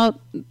you about.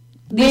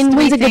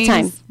 When's a good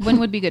time? When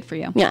would be good for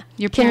you? Yeah.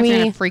 Your parents are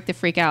going to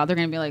freak out. They're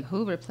going to be like,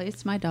 who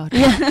replaced my daughter?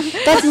 Yeah.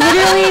 That's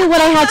literally what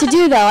I had to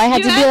do, though. I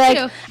had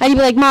to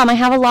be like, Mom, I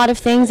have a lot of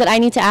things that I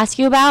need to ask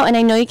you about, and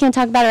I know you can't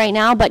talk about it right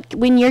now, but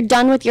when you're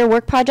done with your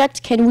work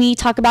project, can we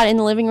talk about it in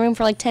the living room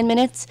for like 10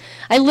 minutes?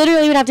 I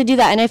literally would have to do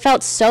that, and I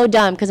felt so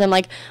dumb, because I'm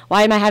like,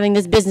 why am I having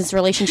this business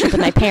relationship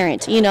with my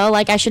parent?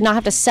 Like, I should not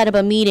have to set up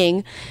a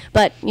meeting,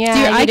 but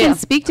I can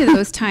speak to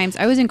those times.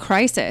 I was in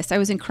crisis. I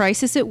was in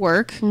crisis at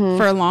work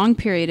for a long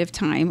period of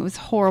time. It was a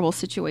horrible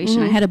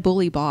situation. I had a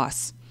bully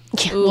boss.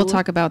 We'll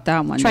talk about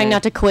that one. Trying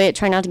not to quit,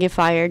 trying not to get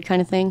fired,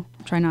 kind of thing.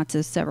 Try not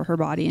to sever her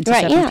body into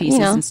separate pieces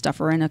and stuff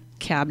her in a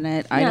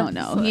cabinet. I don't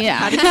know. One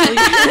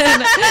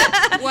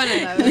of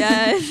those.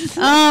 Yes.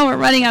 Oh, we're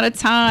running out of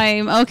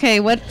time. Okay,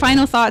 what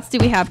final thoughts do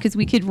we have? Because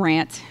we could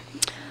rant.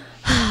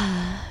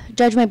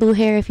 Judge my blue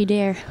hair if you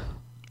dare.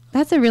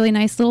 That's a really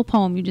nice little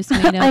poem you just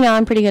made up. I know,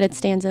 I'm pretty good at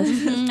stanzas.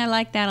 I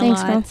like that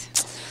Thanks, a lot. Girl.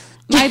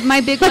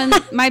 My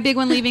big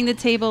one leaving the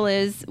table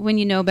is when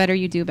you know better,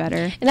 you do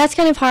better. And that's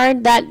kind of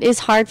hard. That is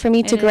hard for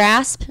me to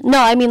grasp. No,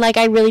 I mean, like,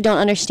 I really don't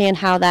understand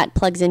how that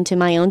plugs into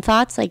my own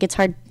thoughts. Like, it's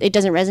hard. It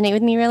doesn't resonate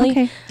with me, really.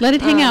 Okay. Let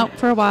it hang out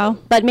for a while.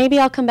 But maybe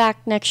I'll come back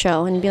next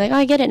show and be like, oh,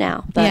 I get it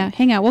now. But, yeah,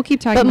 hang out. We'll keep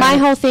talking about it. But my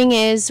whole thing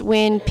is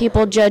when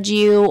people judge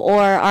you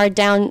or are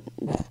down...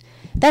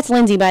 That's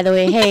Lindsay, by the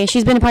way. Hey,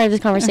 she's been a part of this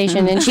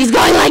conversation, and she's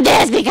going like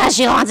this because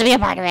she wants to be a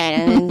part of it,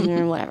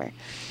 and whatever.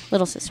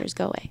 Little sisters,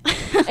 go away.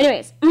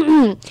 Anyways,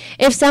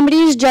 if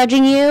somebody's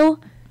judging you,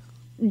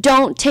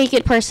 don't take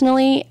it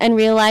personally and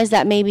realize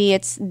that maybe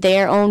it's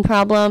their own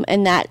problem,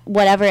 and that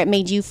whatever it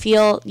made you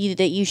feel,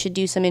 that you should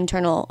do some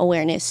internal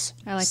awareness.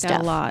 I like stuff,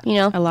 that a lot.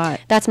 A lot.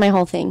 That's my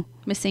whole thing.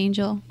 Miss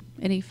Angel,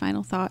 any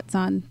final thoughts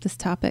on this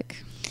topic?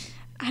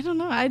 I don't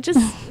know. I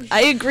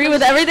agree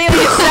with everything that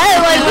you said.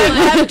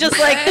 Like, I'm just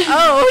like,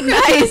 oh,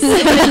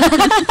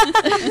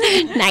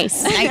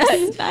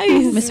 nice.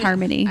 Nice. Miss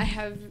Harmony. I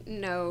have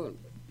no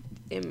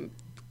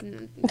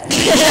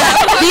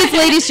These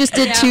ladies just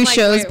did 2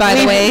 shows, by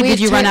the way. Did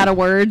you run out of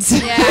words?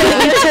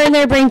 Yeah. You turned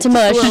their brain to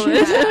mush.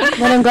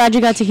 But I'm glad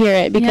you got to hear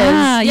it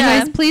because you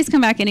guys, please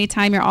come back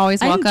anytime. You're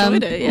always welcome. I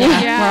enjoyed it.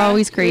 Yeah. We're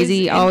always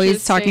crazy,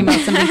 always talking about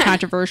something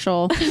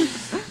controversial.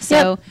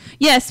 So,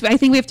 yes, I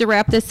think we have to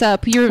wrap this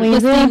up. You're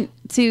listening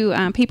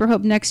to Paper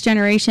Hope Next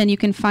Generation. You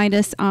can find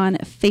us on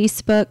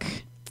Facebook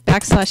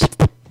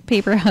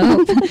 /Paper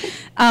Hope.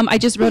 I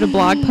just wrote a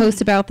blog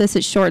post about this.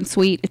 It's short and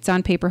sweet. It's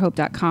on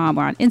paperhope.com.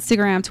 We're on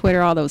Instagram,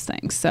 Twitter, all those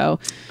things. So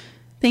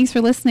thanks for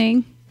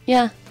listening.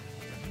 Yeah.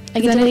 I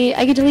get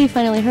to leave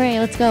finally. Hooray,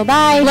 let's go.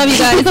 Bye. Love you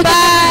guys.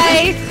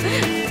 Bye.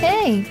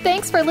 Hey,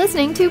 thanks for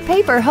listening to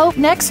Paper Hope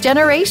Next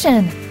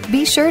Generation.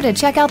 Be sure to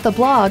check out the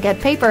blog at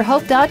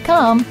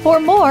paperhope.com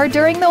for more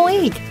during the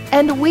week.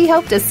 And we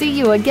hope to see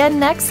you again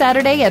next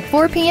Saturday at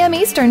 4 p.m.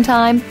 Eastern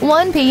Time,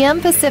 1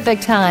 p.m.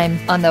 Pacific Time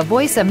on the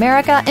Voice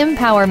America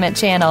Empowerment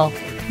Channel.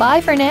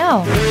 Bye for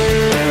now.